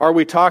are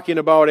we talking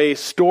about a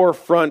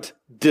storefront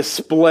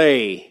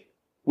display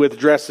with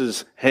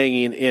dresses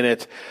hanging in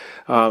it.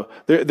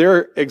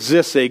 There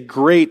exists a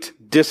great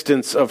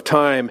distance of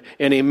time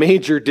and a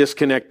major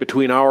disconnect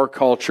between our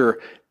culture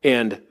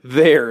and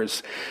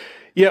theirs.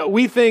 Yeah,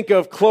 we think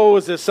of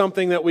clothes as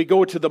something that we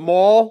go to the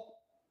mall,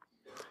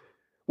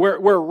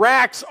 where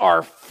racks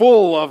are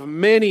full of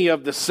many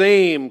of the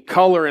same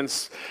color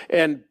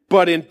and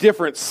but in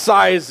different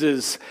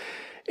sizes.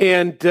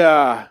 And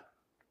of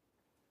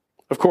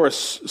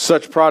course,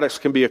 such products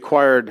can be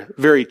acquired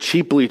very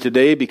cheaply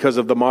today because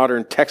of the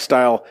modern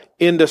textile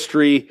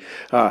industry.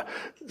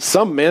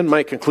 Some men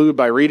might conclude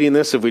by reading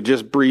this, if we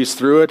just breeze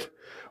through it,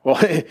 well,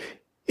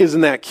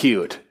 isn't that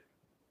cute?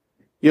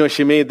 You know,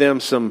 she made them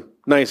some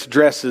nice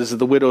dresses that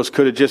the widows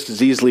could have just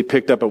as easily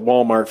picked up at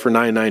Walmart for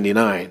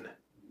 $9.99.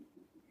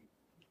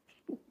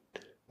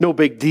 No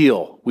big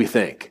deal, we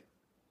think.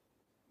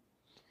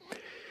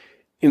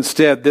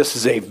 Instead, this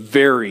is a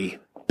very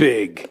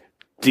big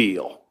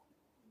deal.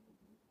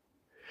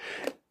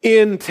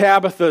 In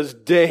Tabitha's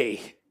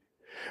day,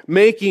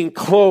 making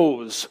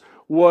clothes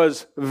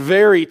was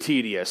very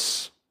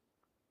tedious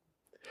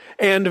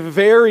and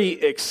very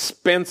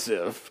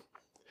expensive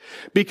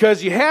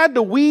because you had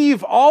to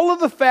weave all of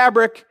the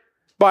fabric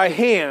by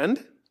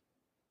hand.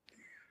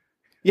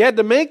 You had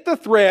to make the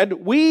thread,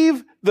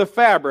 weave the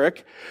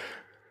fabric.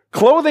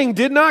 Clothing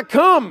did not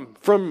come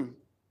from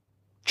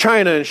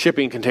China in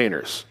shipping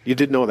containers. You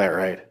did know that,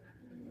 right?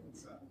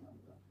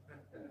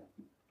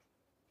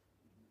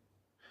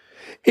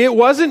 It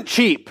wasn't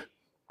cheap.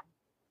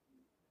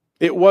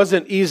 It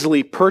wasn't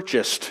easily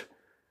purchased.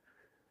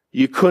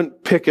 You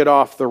couldn't pick it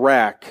off the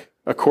rack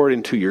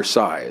according to your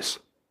size.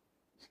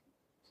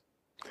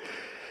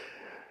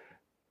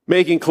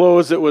 Making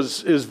clothes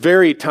is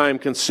very time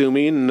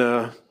consuming.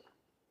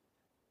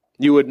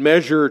 You would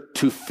measure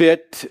to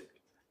fit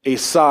a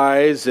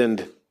size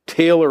and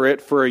tailor it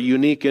for a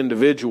unique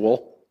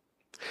individual.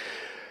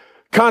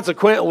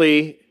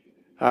 Consequently,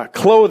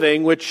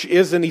 clothing, which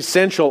is an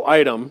essential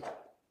item,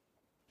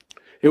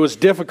 it was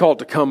difficult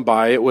to come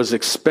by. It was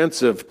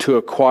expensive to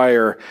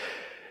acquire.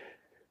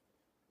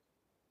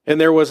 And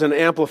there was an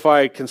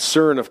amplified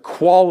concern of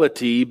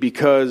quality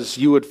because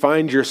you would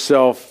find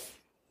yourself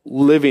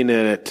living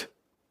in it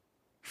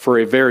for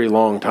a very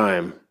long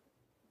time.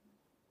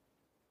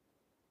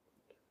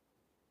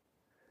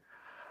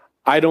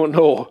 I don't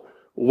know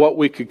what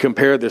we could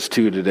compare this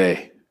to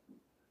today.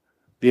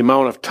 The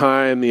amount of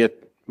time, the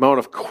amount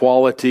of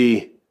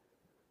quality,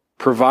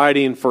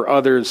 providing for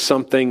others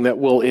something that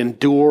will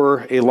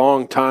endure a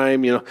long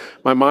time. You know,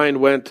 my mind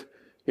went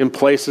in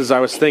places. I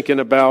was thinking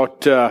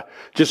about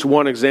just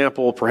one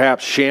example,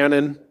 perhaps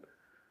Shannon,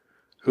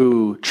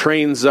 who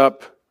trains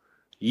up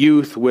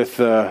youth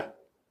with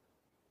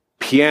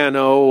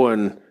piano,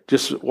 and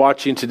just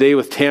watching today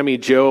with Tammy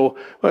Joe.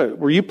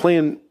 Were you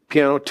playing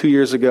piano 2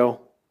 years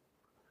ago?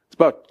 It's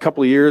about a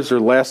couple of years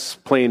or less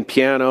playing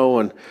piano,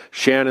 and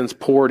Shannon's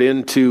poured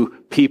into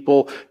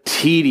people.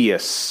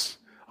 Tedious.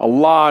 A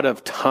lot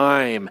of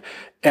time,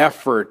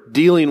 effort,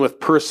 dealing with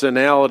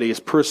personalities,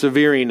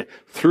 persevering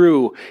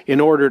through in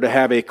order to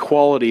have a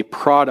quality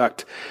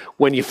product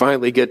when you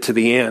finally get to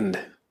the end.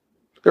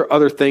 There are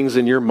other things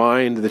in your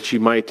mind that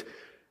you might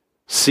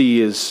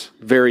see as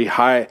very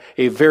high,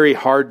 a very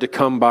hard to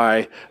come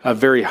by, a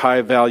very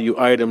high value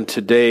item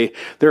today.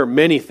 There are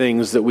many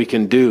things that we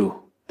can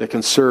do that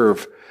can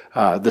serve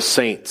the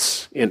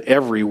saints in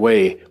every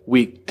way,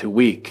 week to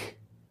week.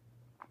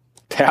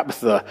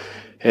 Tabitha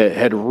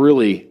had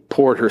really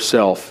poured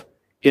herself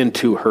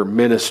into her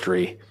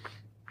ministry.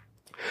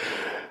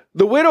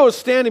 The widows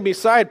standing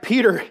beside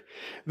Peter,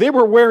 they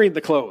were wearing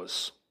the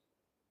clothes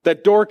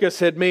that Dorcas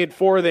had made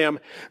for them.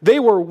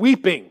 They were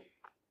weeping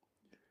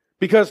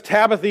because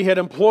Tabitha had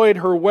employed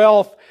her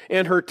wealth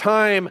and her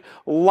time,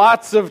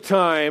 lots of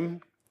time,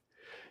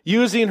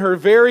 using her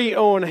very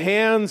own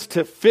hands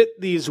to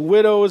fit these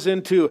widows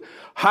into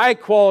high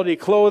quality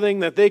clothing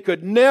that they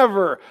could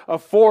never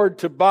afford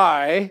to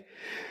buy.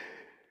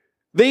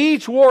 They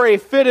each wore a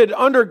fitted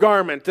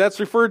undergarment. That's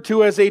referred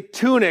to as a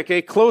tunic,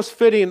 a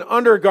close-fitting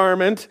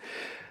undergarment.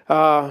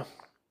 And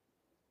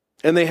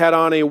they had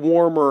on a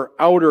warmer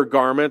outer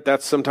garment.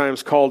 That's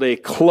sometimes called a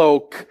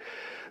cloak.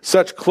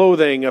 Such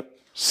clothing, a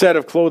set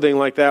of clothing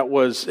like that,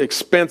 was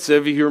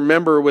expensive. You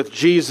remember with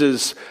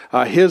Jesus,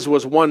 his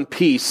was one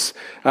piece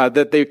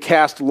that they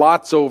cast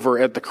lots over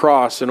at the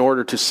cross in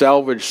order to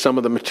salvage some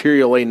of the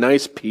material, a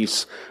nice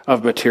piece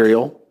of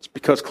material. It's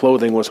because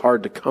clothing was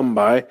hard to come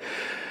by.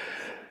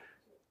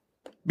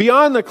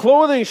 Beyond the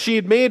clothing she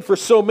had made for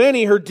so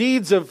many, her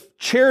deeds of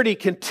charity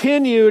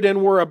continued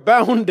and were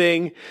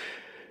abounding.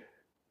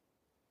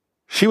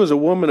 She was a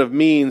woman of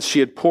means. She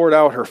had poured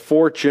out her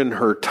fortune,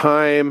 her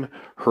time,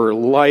 her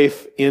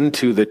life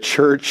into the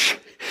church.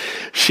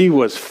 She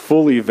was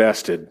fully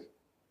vested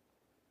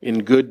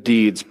in good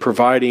deeds,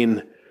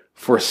 providing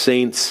for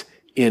saints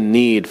in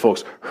need.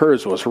 Folks,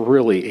 hers was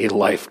really a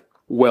life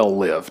well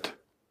lived,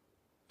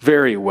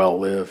 very well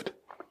lived.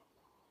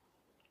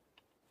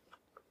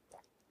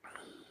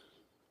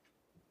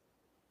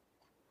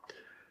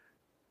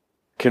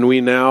 Can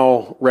we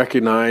now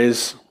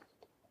recognize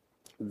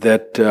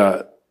that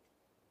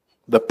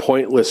the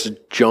pointless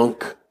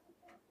junk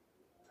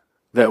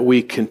that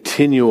we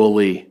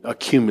continually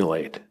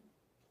accumulate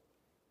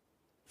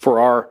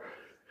for our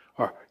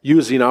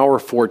using our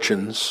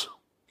fortunes,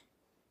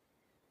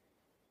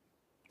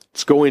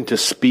 it's going to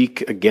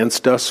speak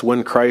against us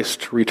when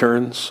Christ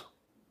returns?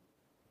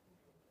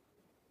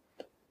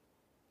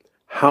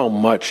 How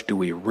much do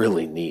we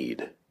really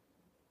need?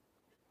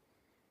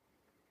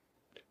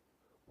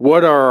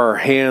 What are our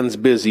hands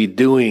busy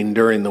doing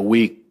during the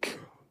week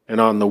and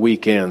on the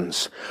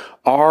weekends?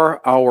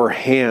 Are our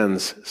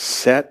hands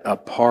set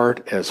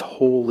apart as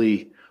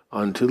holy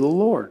unto the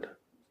Lord?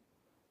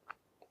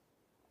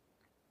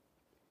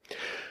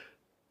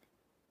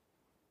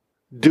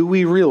 Do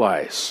we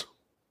realize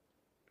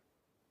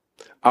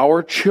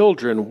our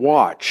children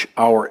watch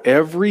our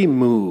every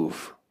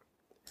move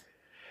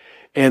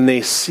and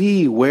they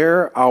see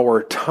where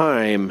our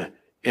time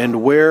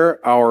and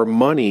where our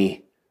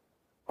money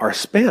are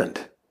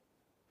spent?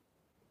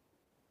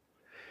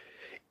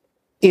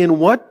 In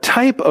what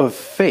type of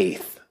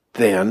faith,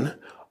 then,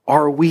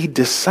 are we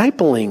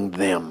discipling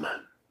them?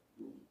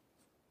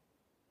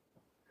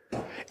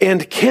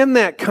 And can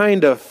that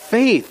kind of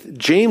faith,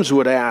 James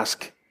would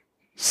ask,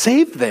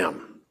 save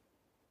them?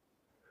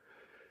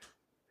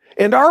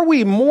 And are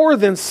we more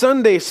than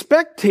Sunday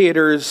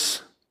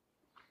spectators,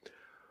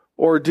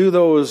 or do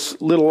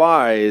those little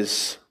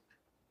eyes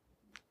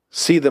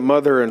see that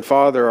mother and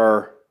father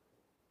are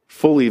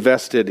fully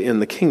vested in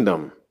the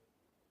kingdom?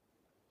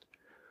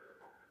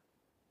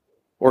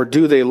 Or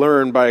do they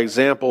learn by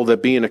example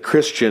that being a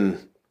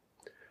Christian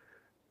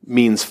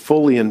means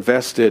fully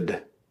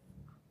invested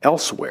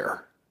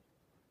elsewhere?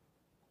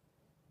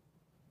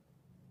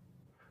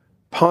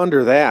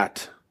 Ponder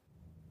that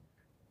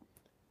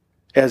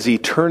as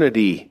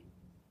eternity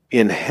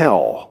in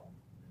hell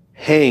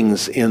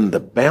hangs in the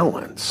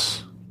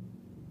balance.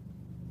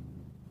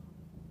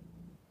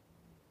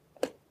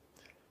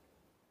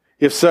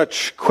 If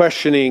such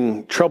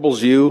questioning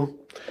troubles you,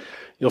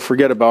 you'll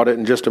forget about it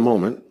in just a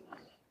moment.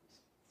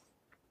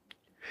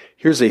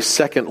 Here's a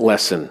second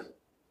lesson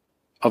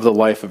of the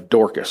life of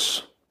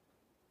Dorcas.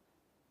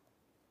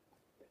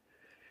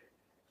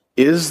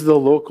 Is the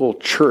local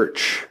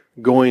church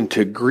going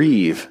to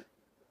grieve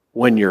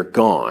when you're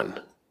gone?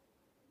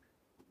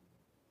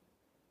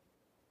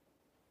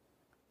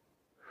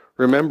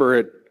 Remember,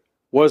 it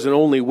wasn't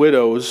only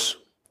widows,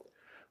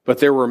 but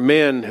there were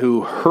men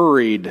who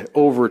hurried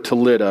over to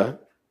Lydda,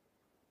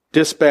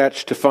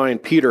 dispatched to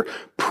find Peter,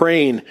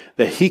 praying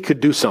that he could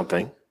do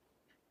something.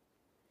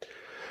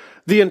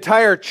 The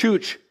entire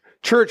church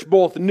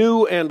both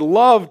knew and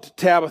loved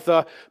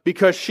Tabitha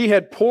because she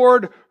had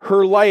poured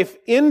her life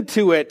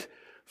into it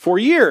for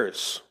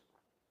years.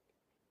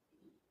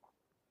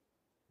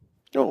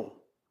 Oh,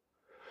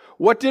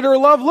 what did her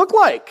love look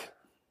like?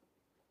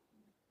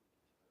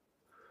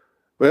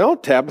 Well,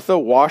 Tabitha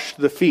washed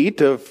the feet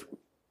of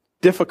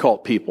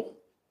difficult people.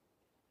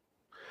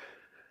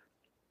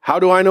 How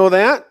do I know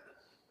that?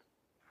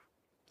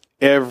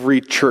 Every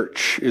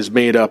church is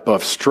made up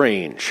of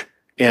strange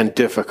and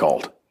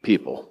difficult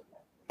people.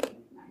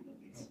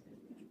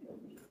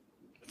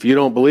 If you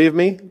don't believe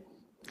me,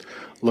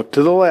 look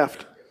to the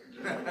left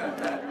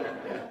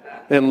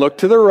and look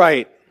to the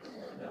right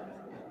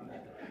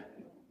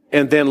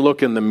and then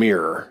look in the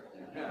mirror.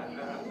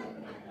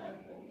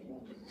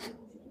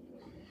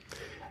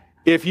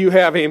 If you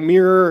have a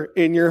mirror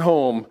in your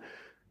home,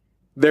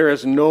 there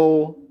is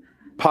no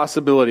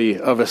possibility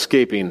of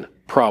escaping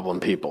problem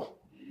people.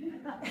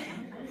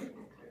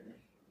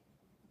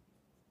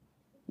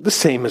 The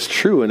same is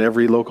true in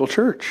every local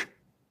church.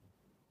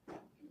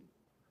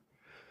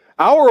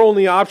 Our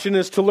only option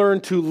is to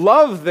learn to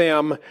love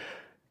them,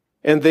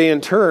 and they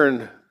in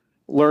turn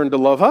learn to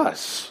love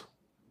us.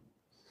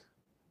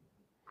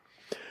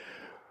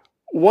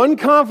 One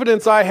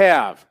confidence I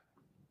have,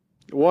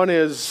 one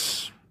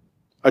is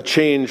a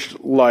changed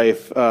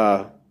life,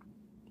 not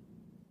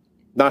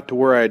to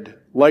where I'd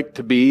like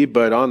to be,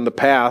 but on the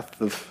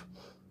path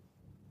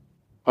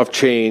of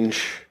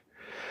change.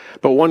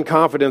 But one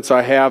confidence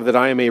I have that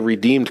I am a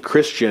redeemed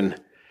Christian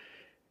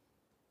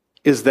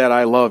is that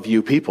I love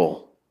you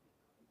people.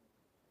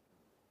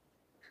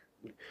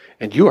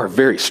 And you are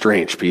very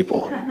strange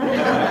people.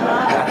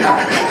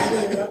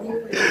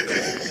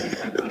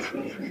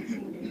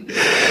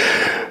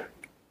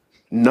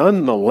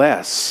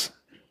 Nonetheless,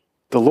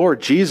 the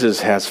Lord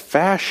Jesus has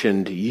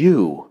fashioned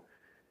you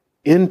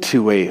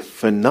into a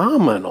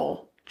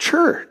phenomenal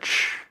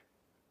church.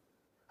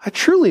 I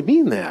truly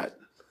mean that.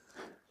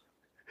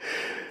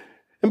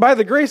 And by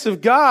the grace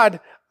of God,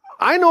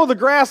 I know the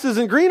grass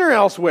isn't greener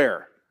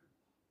elsewhere.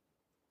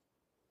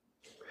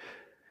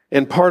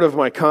 And part of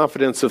my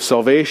confidence of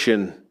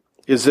salvation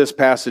is this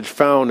passage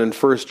found in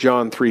 1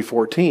 John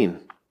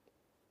 3:14.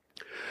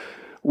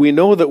 We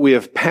know that we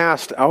have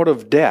passed out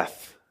of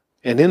death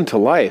and into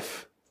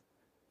life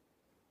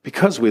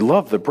because we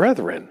love the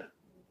brethren.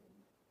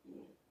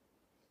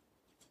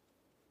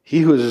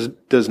 He who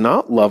does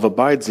not love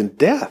abides in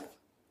death.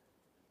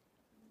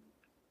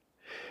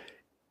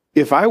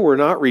 If I were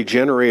not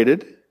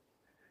regenerated,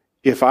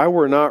 if I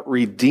were not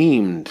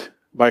redeemed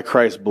by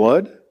Christ's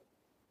blood,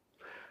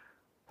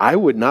 I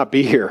would not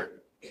be here.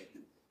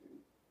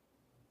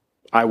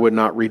 I would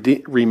not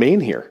remain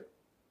here.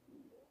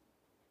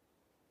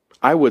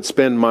 I would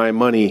spend my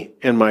money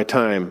and my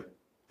time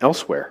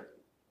elsewhere,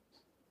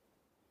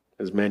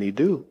 as many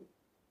do.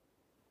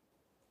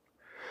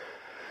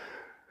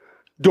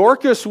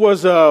 Dorcas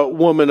was a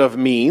woman of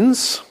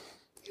means.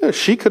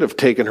 She could have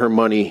taken her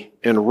money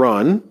and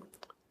run.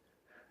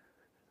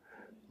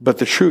 But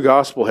the true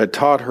gospel had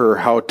taught her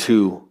how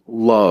to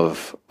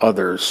love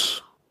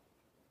others.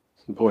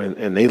 Boy,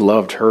 and they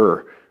loved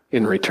her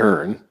in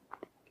return.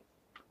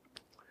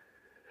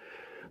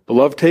 But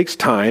love takes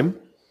time.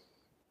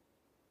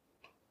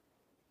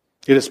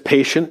 It is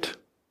patient.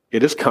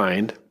 It is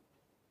kind.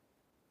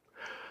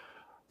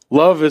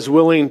 Love is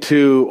willing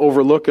to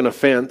overlook an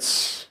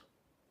offense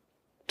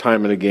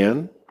time and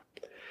again.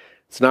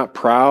 It's not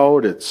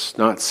proud. It's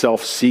not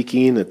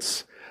self-seeking.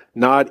 It's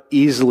not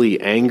easily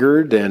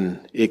angered,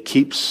 and it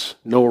keeps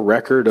no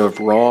record of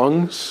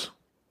wrongs.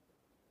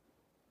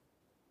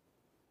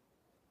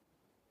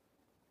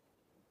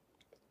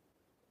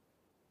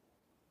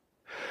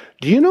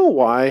 Do you know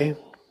why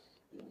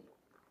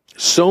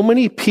so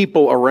many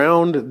people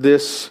around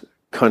this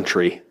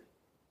country,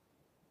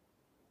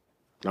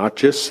 not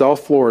just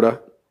South Florida,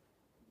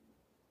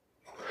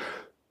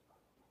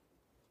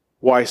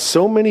 why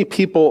so many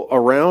people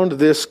around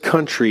this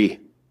country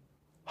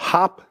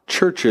hop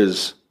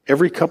churches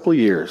every couple of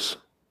years?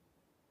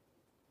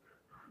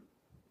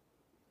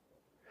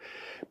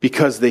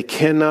 Because they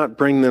cannot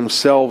bring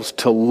themselves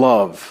to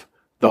love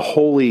the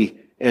holy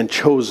and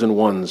chosen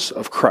ones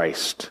of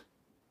Christ,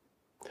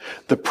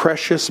 the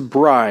precious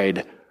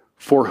bride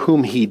for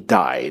whom he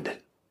died.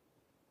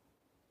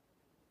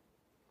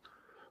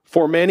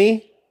 For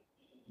many,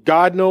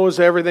 God knows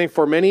everything.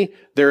 For many,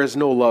 there is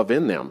no love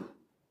in them.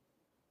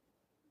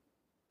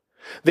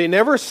 They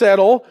never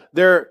settle.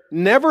 They're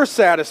never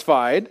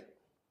satisfied.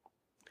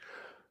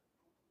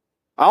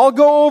 I'll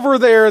go over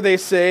there, they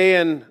say,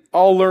 and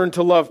I'll learn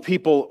to love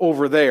people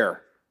over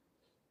there.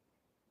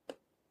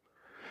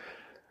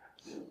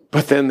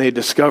 But then they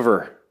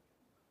discover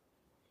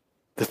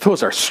that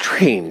those are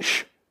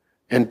strange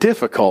and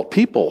difficult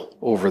people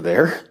over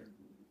there.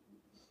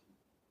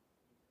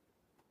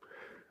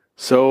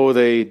 So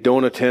they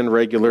don't attend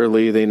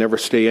regularly, they never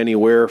stay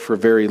anywhere for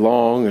very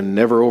long, and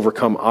never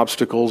overcome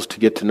obstacles to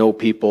get to know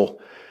people.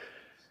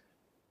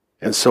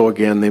 And so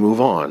again, they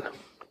move on.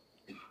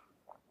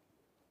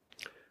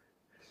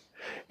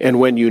 And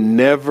when you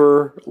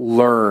never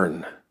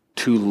learn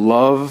to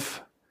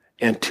love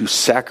and to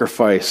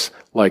sacrifice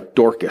like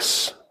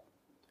Dorcas,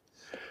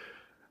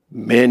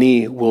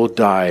 many will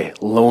die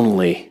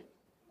lonely,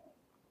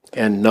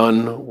 and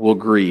none will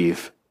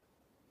grieve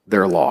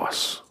their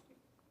loss.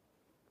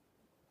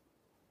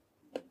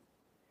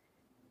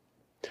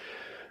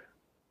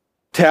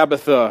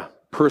 Tabitha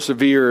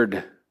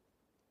persevered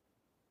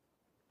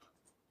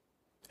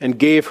and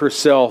gave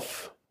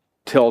herself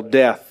till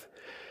death,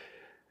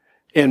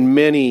 and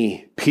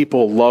many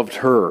people loved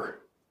her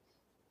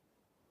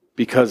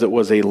because it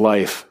was a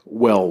life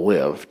well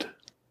lived.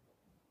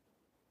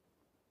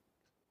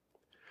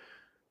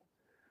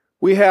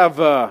 We have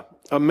a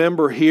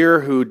member here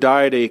who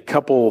died a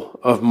couple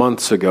of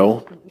months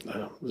ago.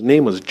 His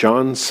name was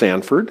John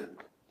Sanford.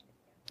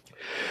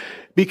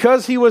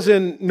 Because he was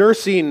in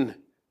nursing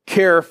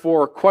care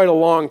for quite a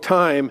long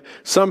time,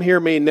 some here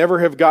may never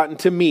have gotten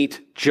to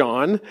meet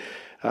John,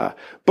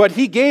 but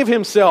he gave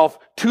himself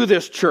to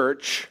this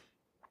church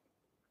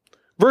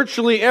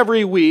virtually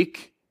every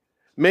week,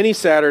 many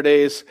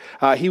Saturdays.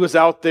 He was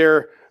out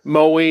there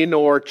mowing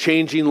or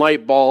changing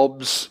light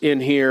bulbs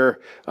in here,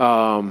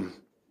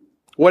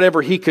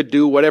 whatever he could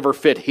do, whatever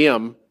fit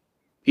him.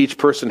 Each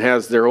person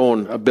has their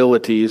own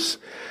abilities.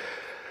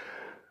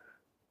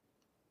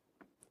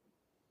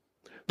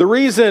 The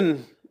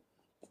reason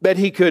that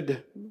he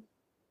could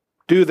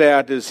do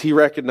that is he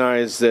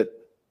recognized that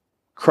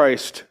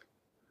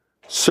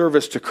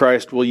service to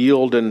Christ will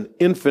yield an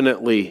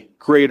infinitely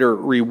greater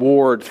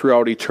reward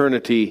throughout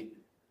eternity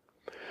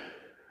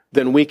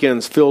than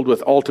weekends filled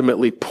with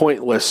ultimately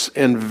pointless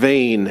and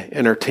vain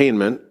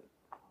entertainment.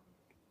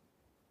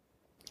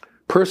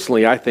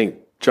 Personally, I think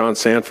John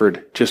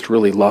Sanford just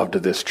really loved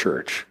this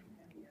church.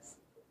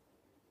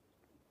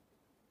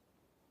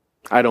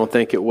 I don't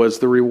think it was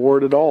the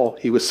reward at all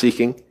he was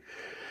seeking,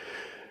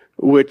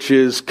 which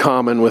is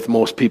common with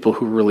most people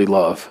who really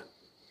love.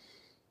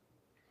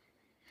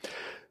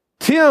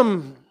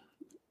 Tim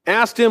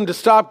asked him to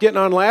stop getting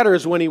on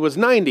ladders when he was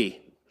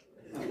 90.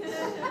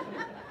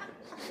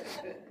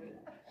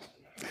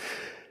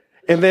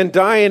 And then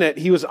dying at,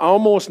 he was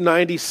almost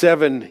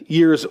 97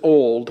 years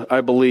old,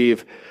 I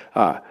believe.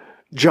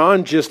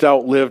 John just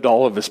outlived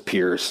all of his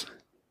peers.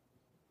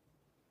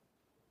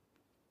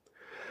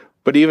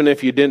 But even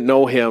if you didn't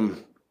know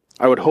him,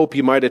 I would hope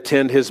you might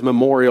attend his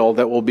memorial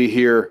that will be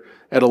here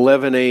at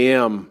 11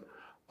 a.m.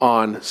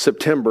 on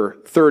September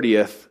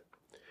 30th.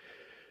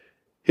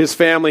 His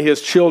family,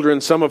 his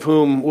children, some of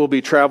whom will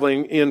be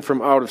traveling in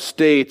from out of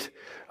state,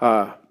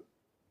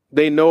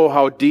 they know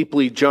how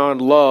deeply John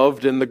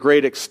loved and the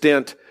great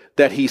extent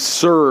that he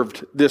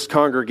served this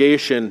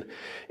congregation.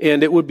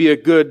 And it would be a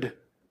good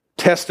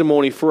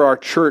testimony for our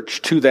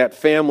church to that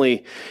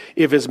family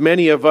if as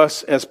many of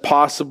us as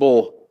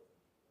possible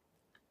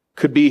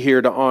could be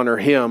here to honor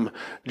him.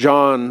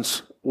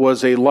 John's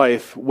was a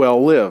life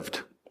well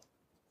lived.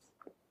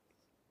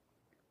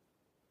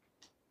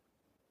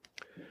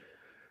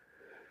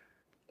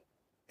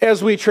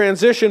 As we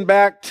transition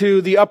back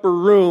to the upper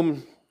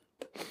room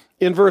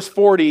in verse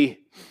 40,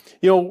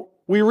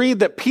 we read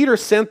that Peter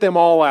sent them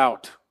all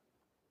out.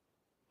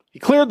 He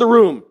cleared the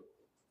room.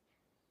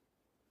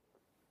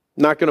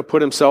 Not going to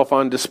put himself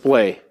on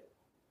display,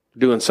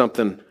 doing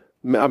something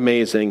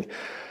amazing.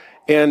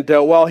 And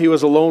while he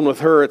was alone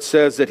with her, it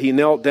says that he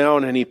knelt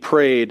down and he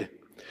prayed.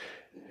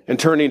 And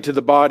turning to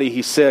the body,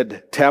 he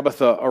said,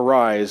 "Tabitha,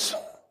 arise."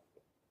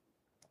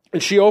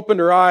 And she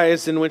opened her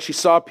eyes, and when she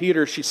saw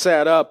Peter, she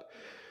sat up.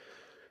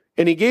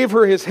 And he gave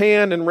her his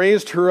hand and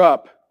raised her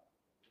up.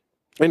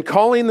 And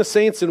calling the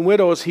saints and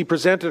widows, he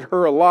presented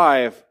her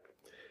alive.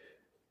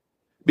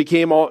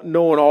 Became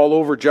known all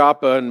over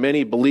Joppa, and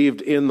many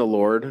believed in the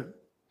Lord.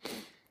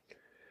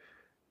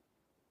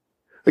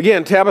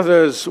 Again,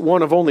 Tabitha is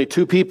one of only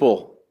 2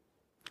 people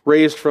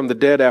raised from the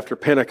dead after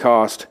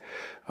Pentecost.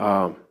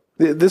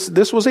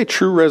 This was a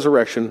true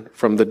resurrection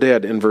from the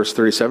dead in verse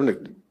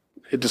 37.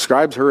 It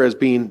describes her as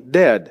being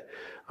dead.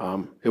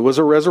 It was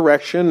a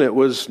resurrection. It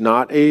was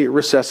not a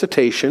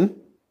resuscitation.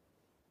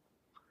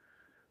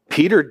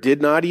 Peter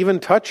did not even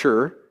touch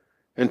her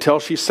until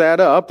she sat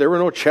up. There were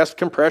no chest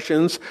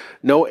compressions,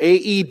 no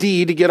AED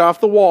to get off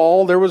the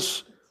wall. There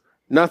was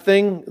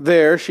nothing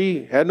there.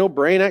 She had no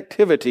brain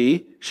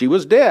activity. She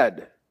was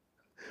dead.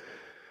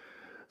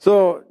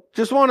 So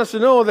just want us to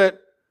know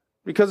that,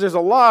 because there's a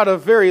lot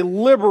of very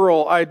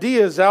liberal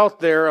ideas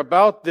out there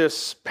about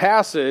this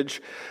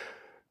passage,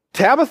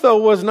 Tabitha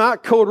was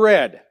not code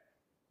red.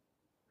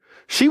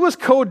 She was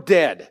code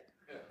dead.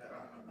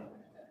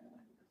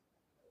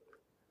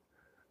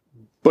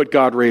 But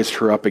God raised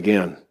her up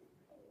again.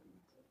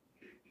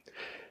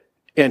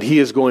 And he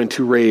is going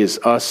to raise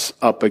us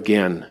up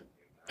again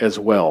as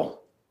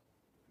well.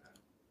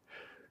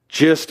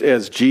 Just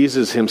as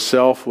Jesus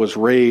himself was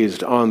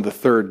raised on the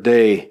 3rd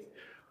day,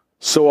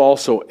 so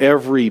also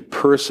every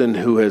person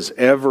who has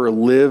ever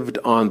lived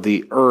on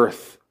the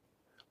earth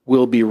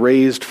will be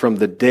raised from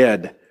the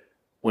dead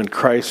when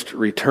Christ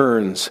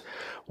returns.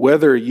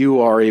 Whether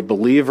you are a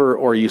believer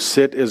or you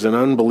sit as an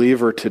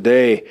unbeliever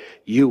today,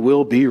 you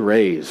will be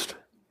raised.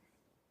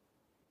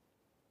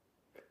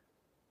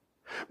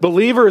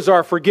 Believers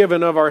are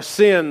forgiven of our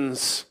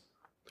sins,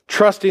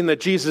 trusting that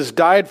Jesus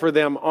died for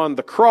them on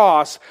the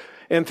cross,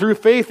 and through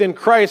faith in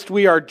Christ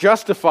we are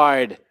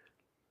justified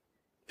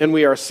and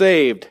we are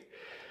saved.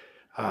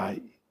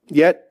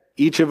 Yet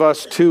each of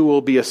us too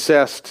will be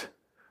assessed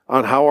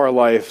on how our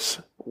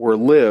lives were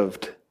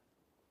lived,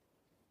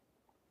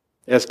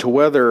 as to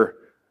whether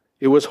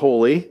it was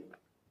holy,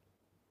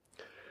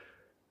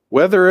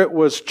 whether it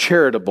was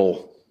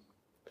charitable,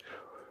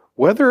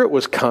 whether it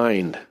was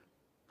kind.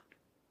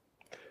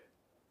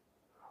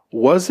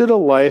 Was it a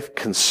life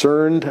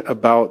concerned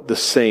about the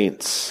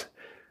saints?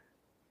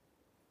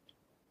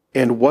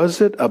 And was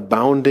it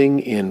abounding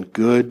in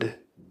good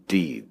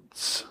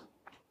deeds?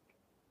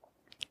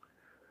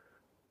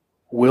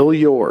 Will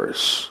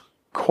yours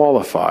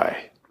qualify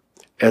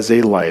as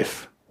a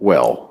life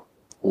well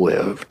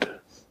lived?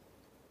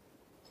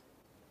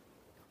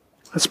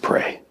 Let's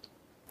pray.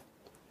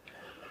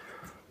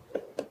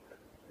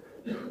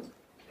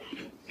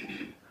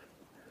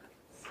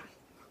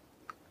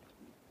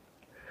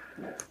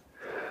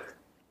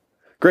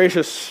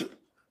 Gracious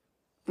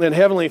and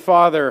Heavenly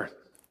Father,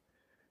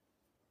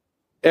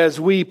 as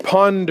we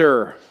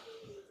ponder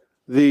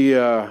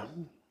the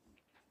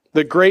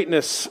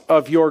greatness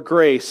of your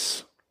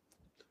grace,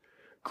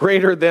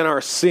 greater than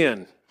our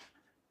sin,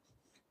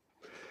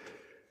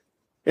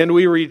 and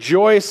we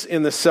rejoice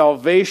in the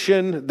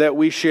salvation that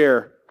we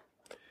share,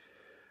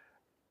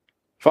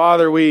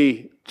 Father,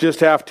 we just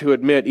have to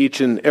admit,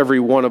 each and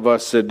every one of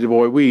us, that,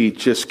 boy, we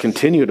just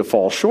continue to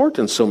fall short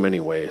in so many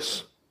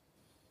ways.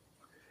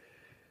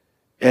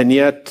 And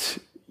yet,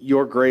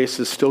 your grace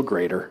is still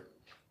greater.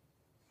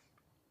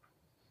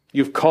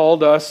 You've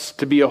called us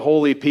to be a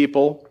holy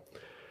people,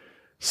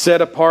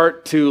 set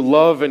apart to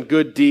love and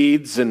good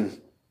deeds,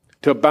 and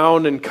to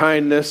abound in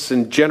kindness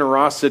and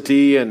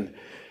generosity, and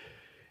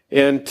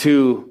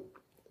to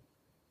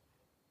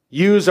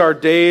use our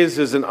days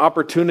as an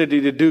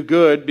opportunity to do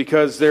good,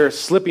 because they're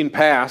slipping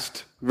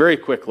past very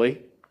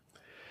quickly.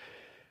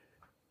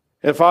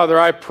 And Father,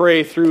 I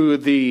pray through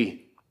the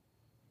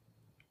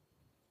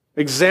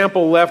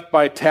example left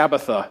by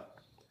Tabitha,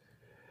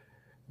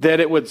 that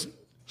it would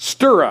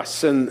stir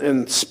us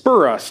and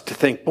spur us to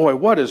think, boy,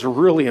 what is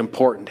really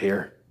important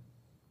here?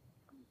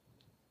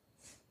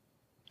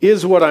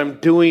 Is what I'm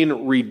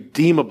doing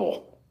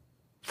redeemable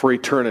for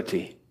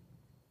eternity?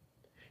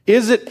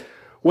 Is it,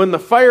 when the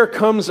fire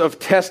comes of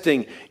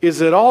testing,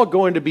 is it all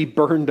going to be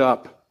burned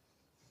up?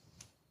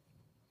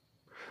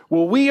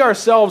 Will we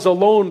ourselves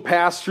alone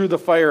pass through the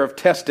fire of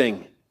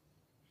testing?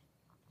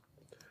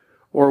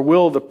 Or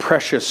will the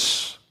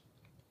precious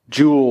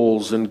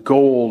jewels and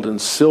gold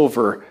and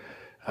silver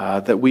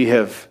that we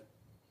have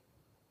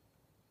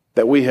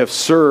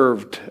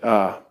served,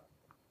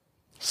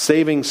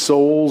 saving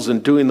souls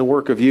and doing the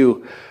work of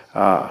you,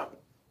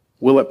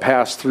 will it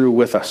pass through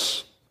with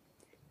us?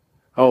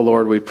 Oh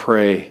Lord, we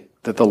pray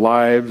that the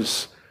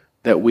lives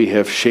that we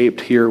have shaped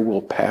here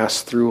will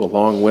pass through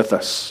along with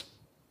us.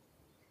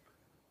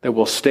 That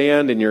we'll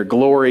stand in your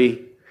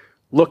glory,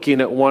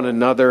 looking at one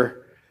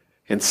another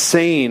and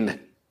saying,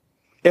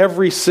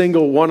 every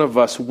single one of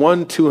us,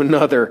 one to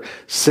another,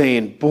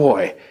 saying,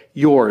 boy,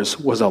 yours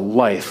was a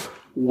life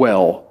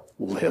well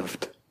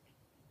lived.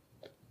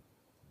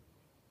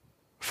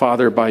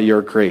 Father, by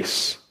your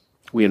grace,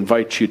 we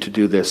invite you to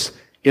do this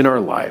in our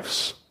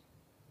lives.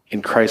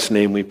 In Christ's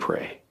name we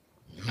pray.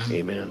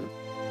 Amen.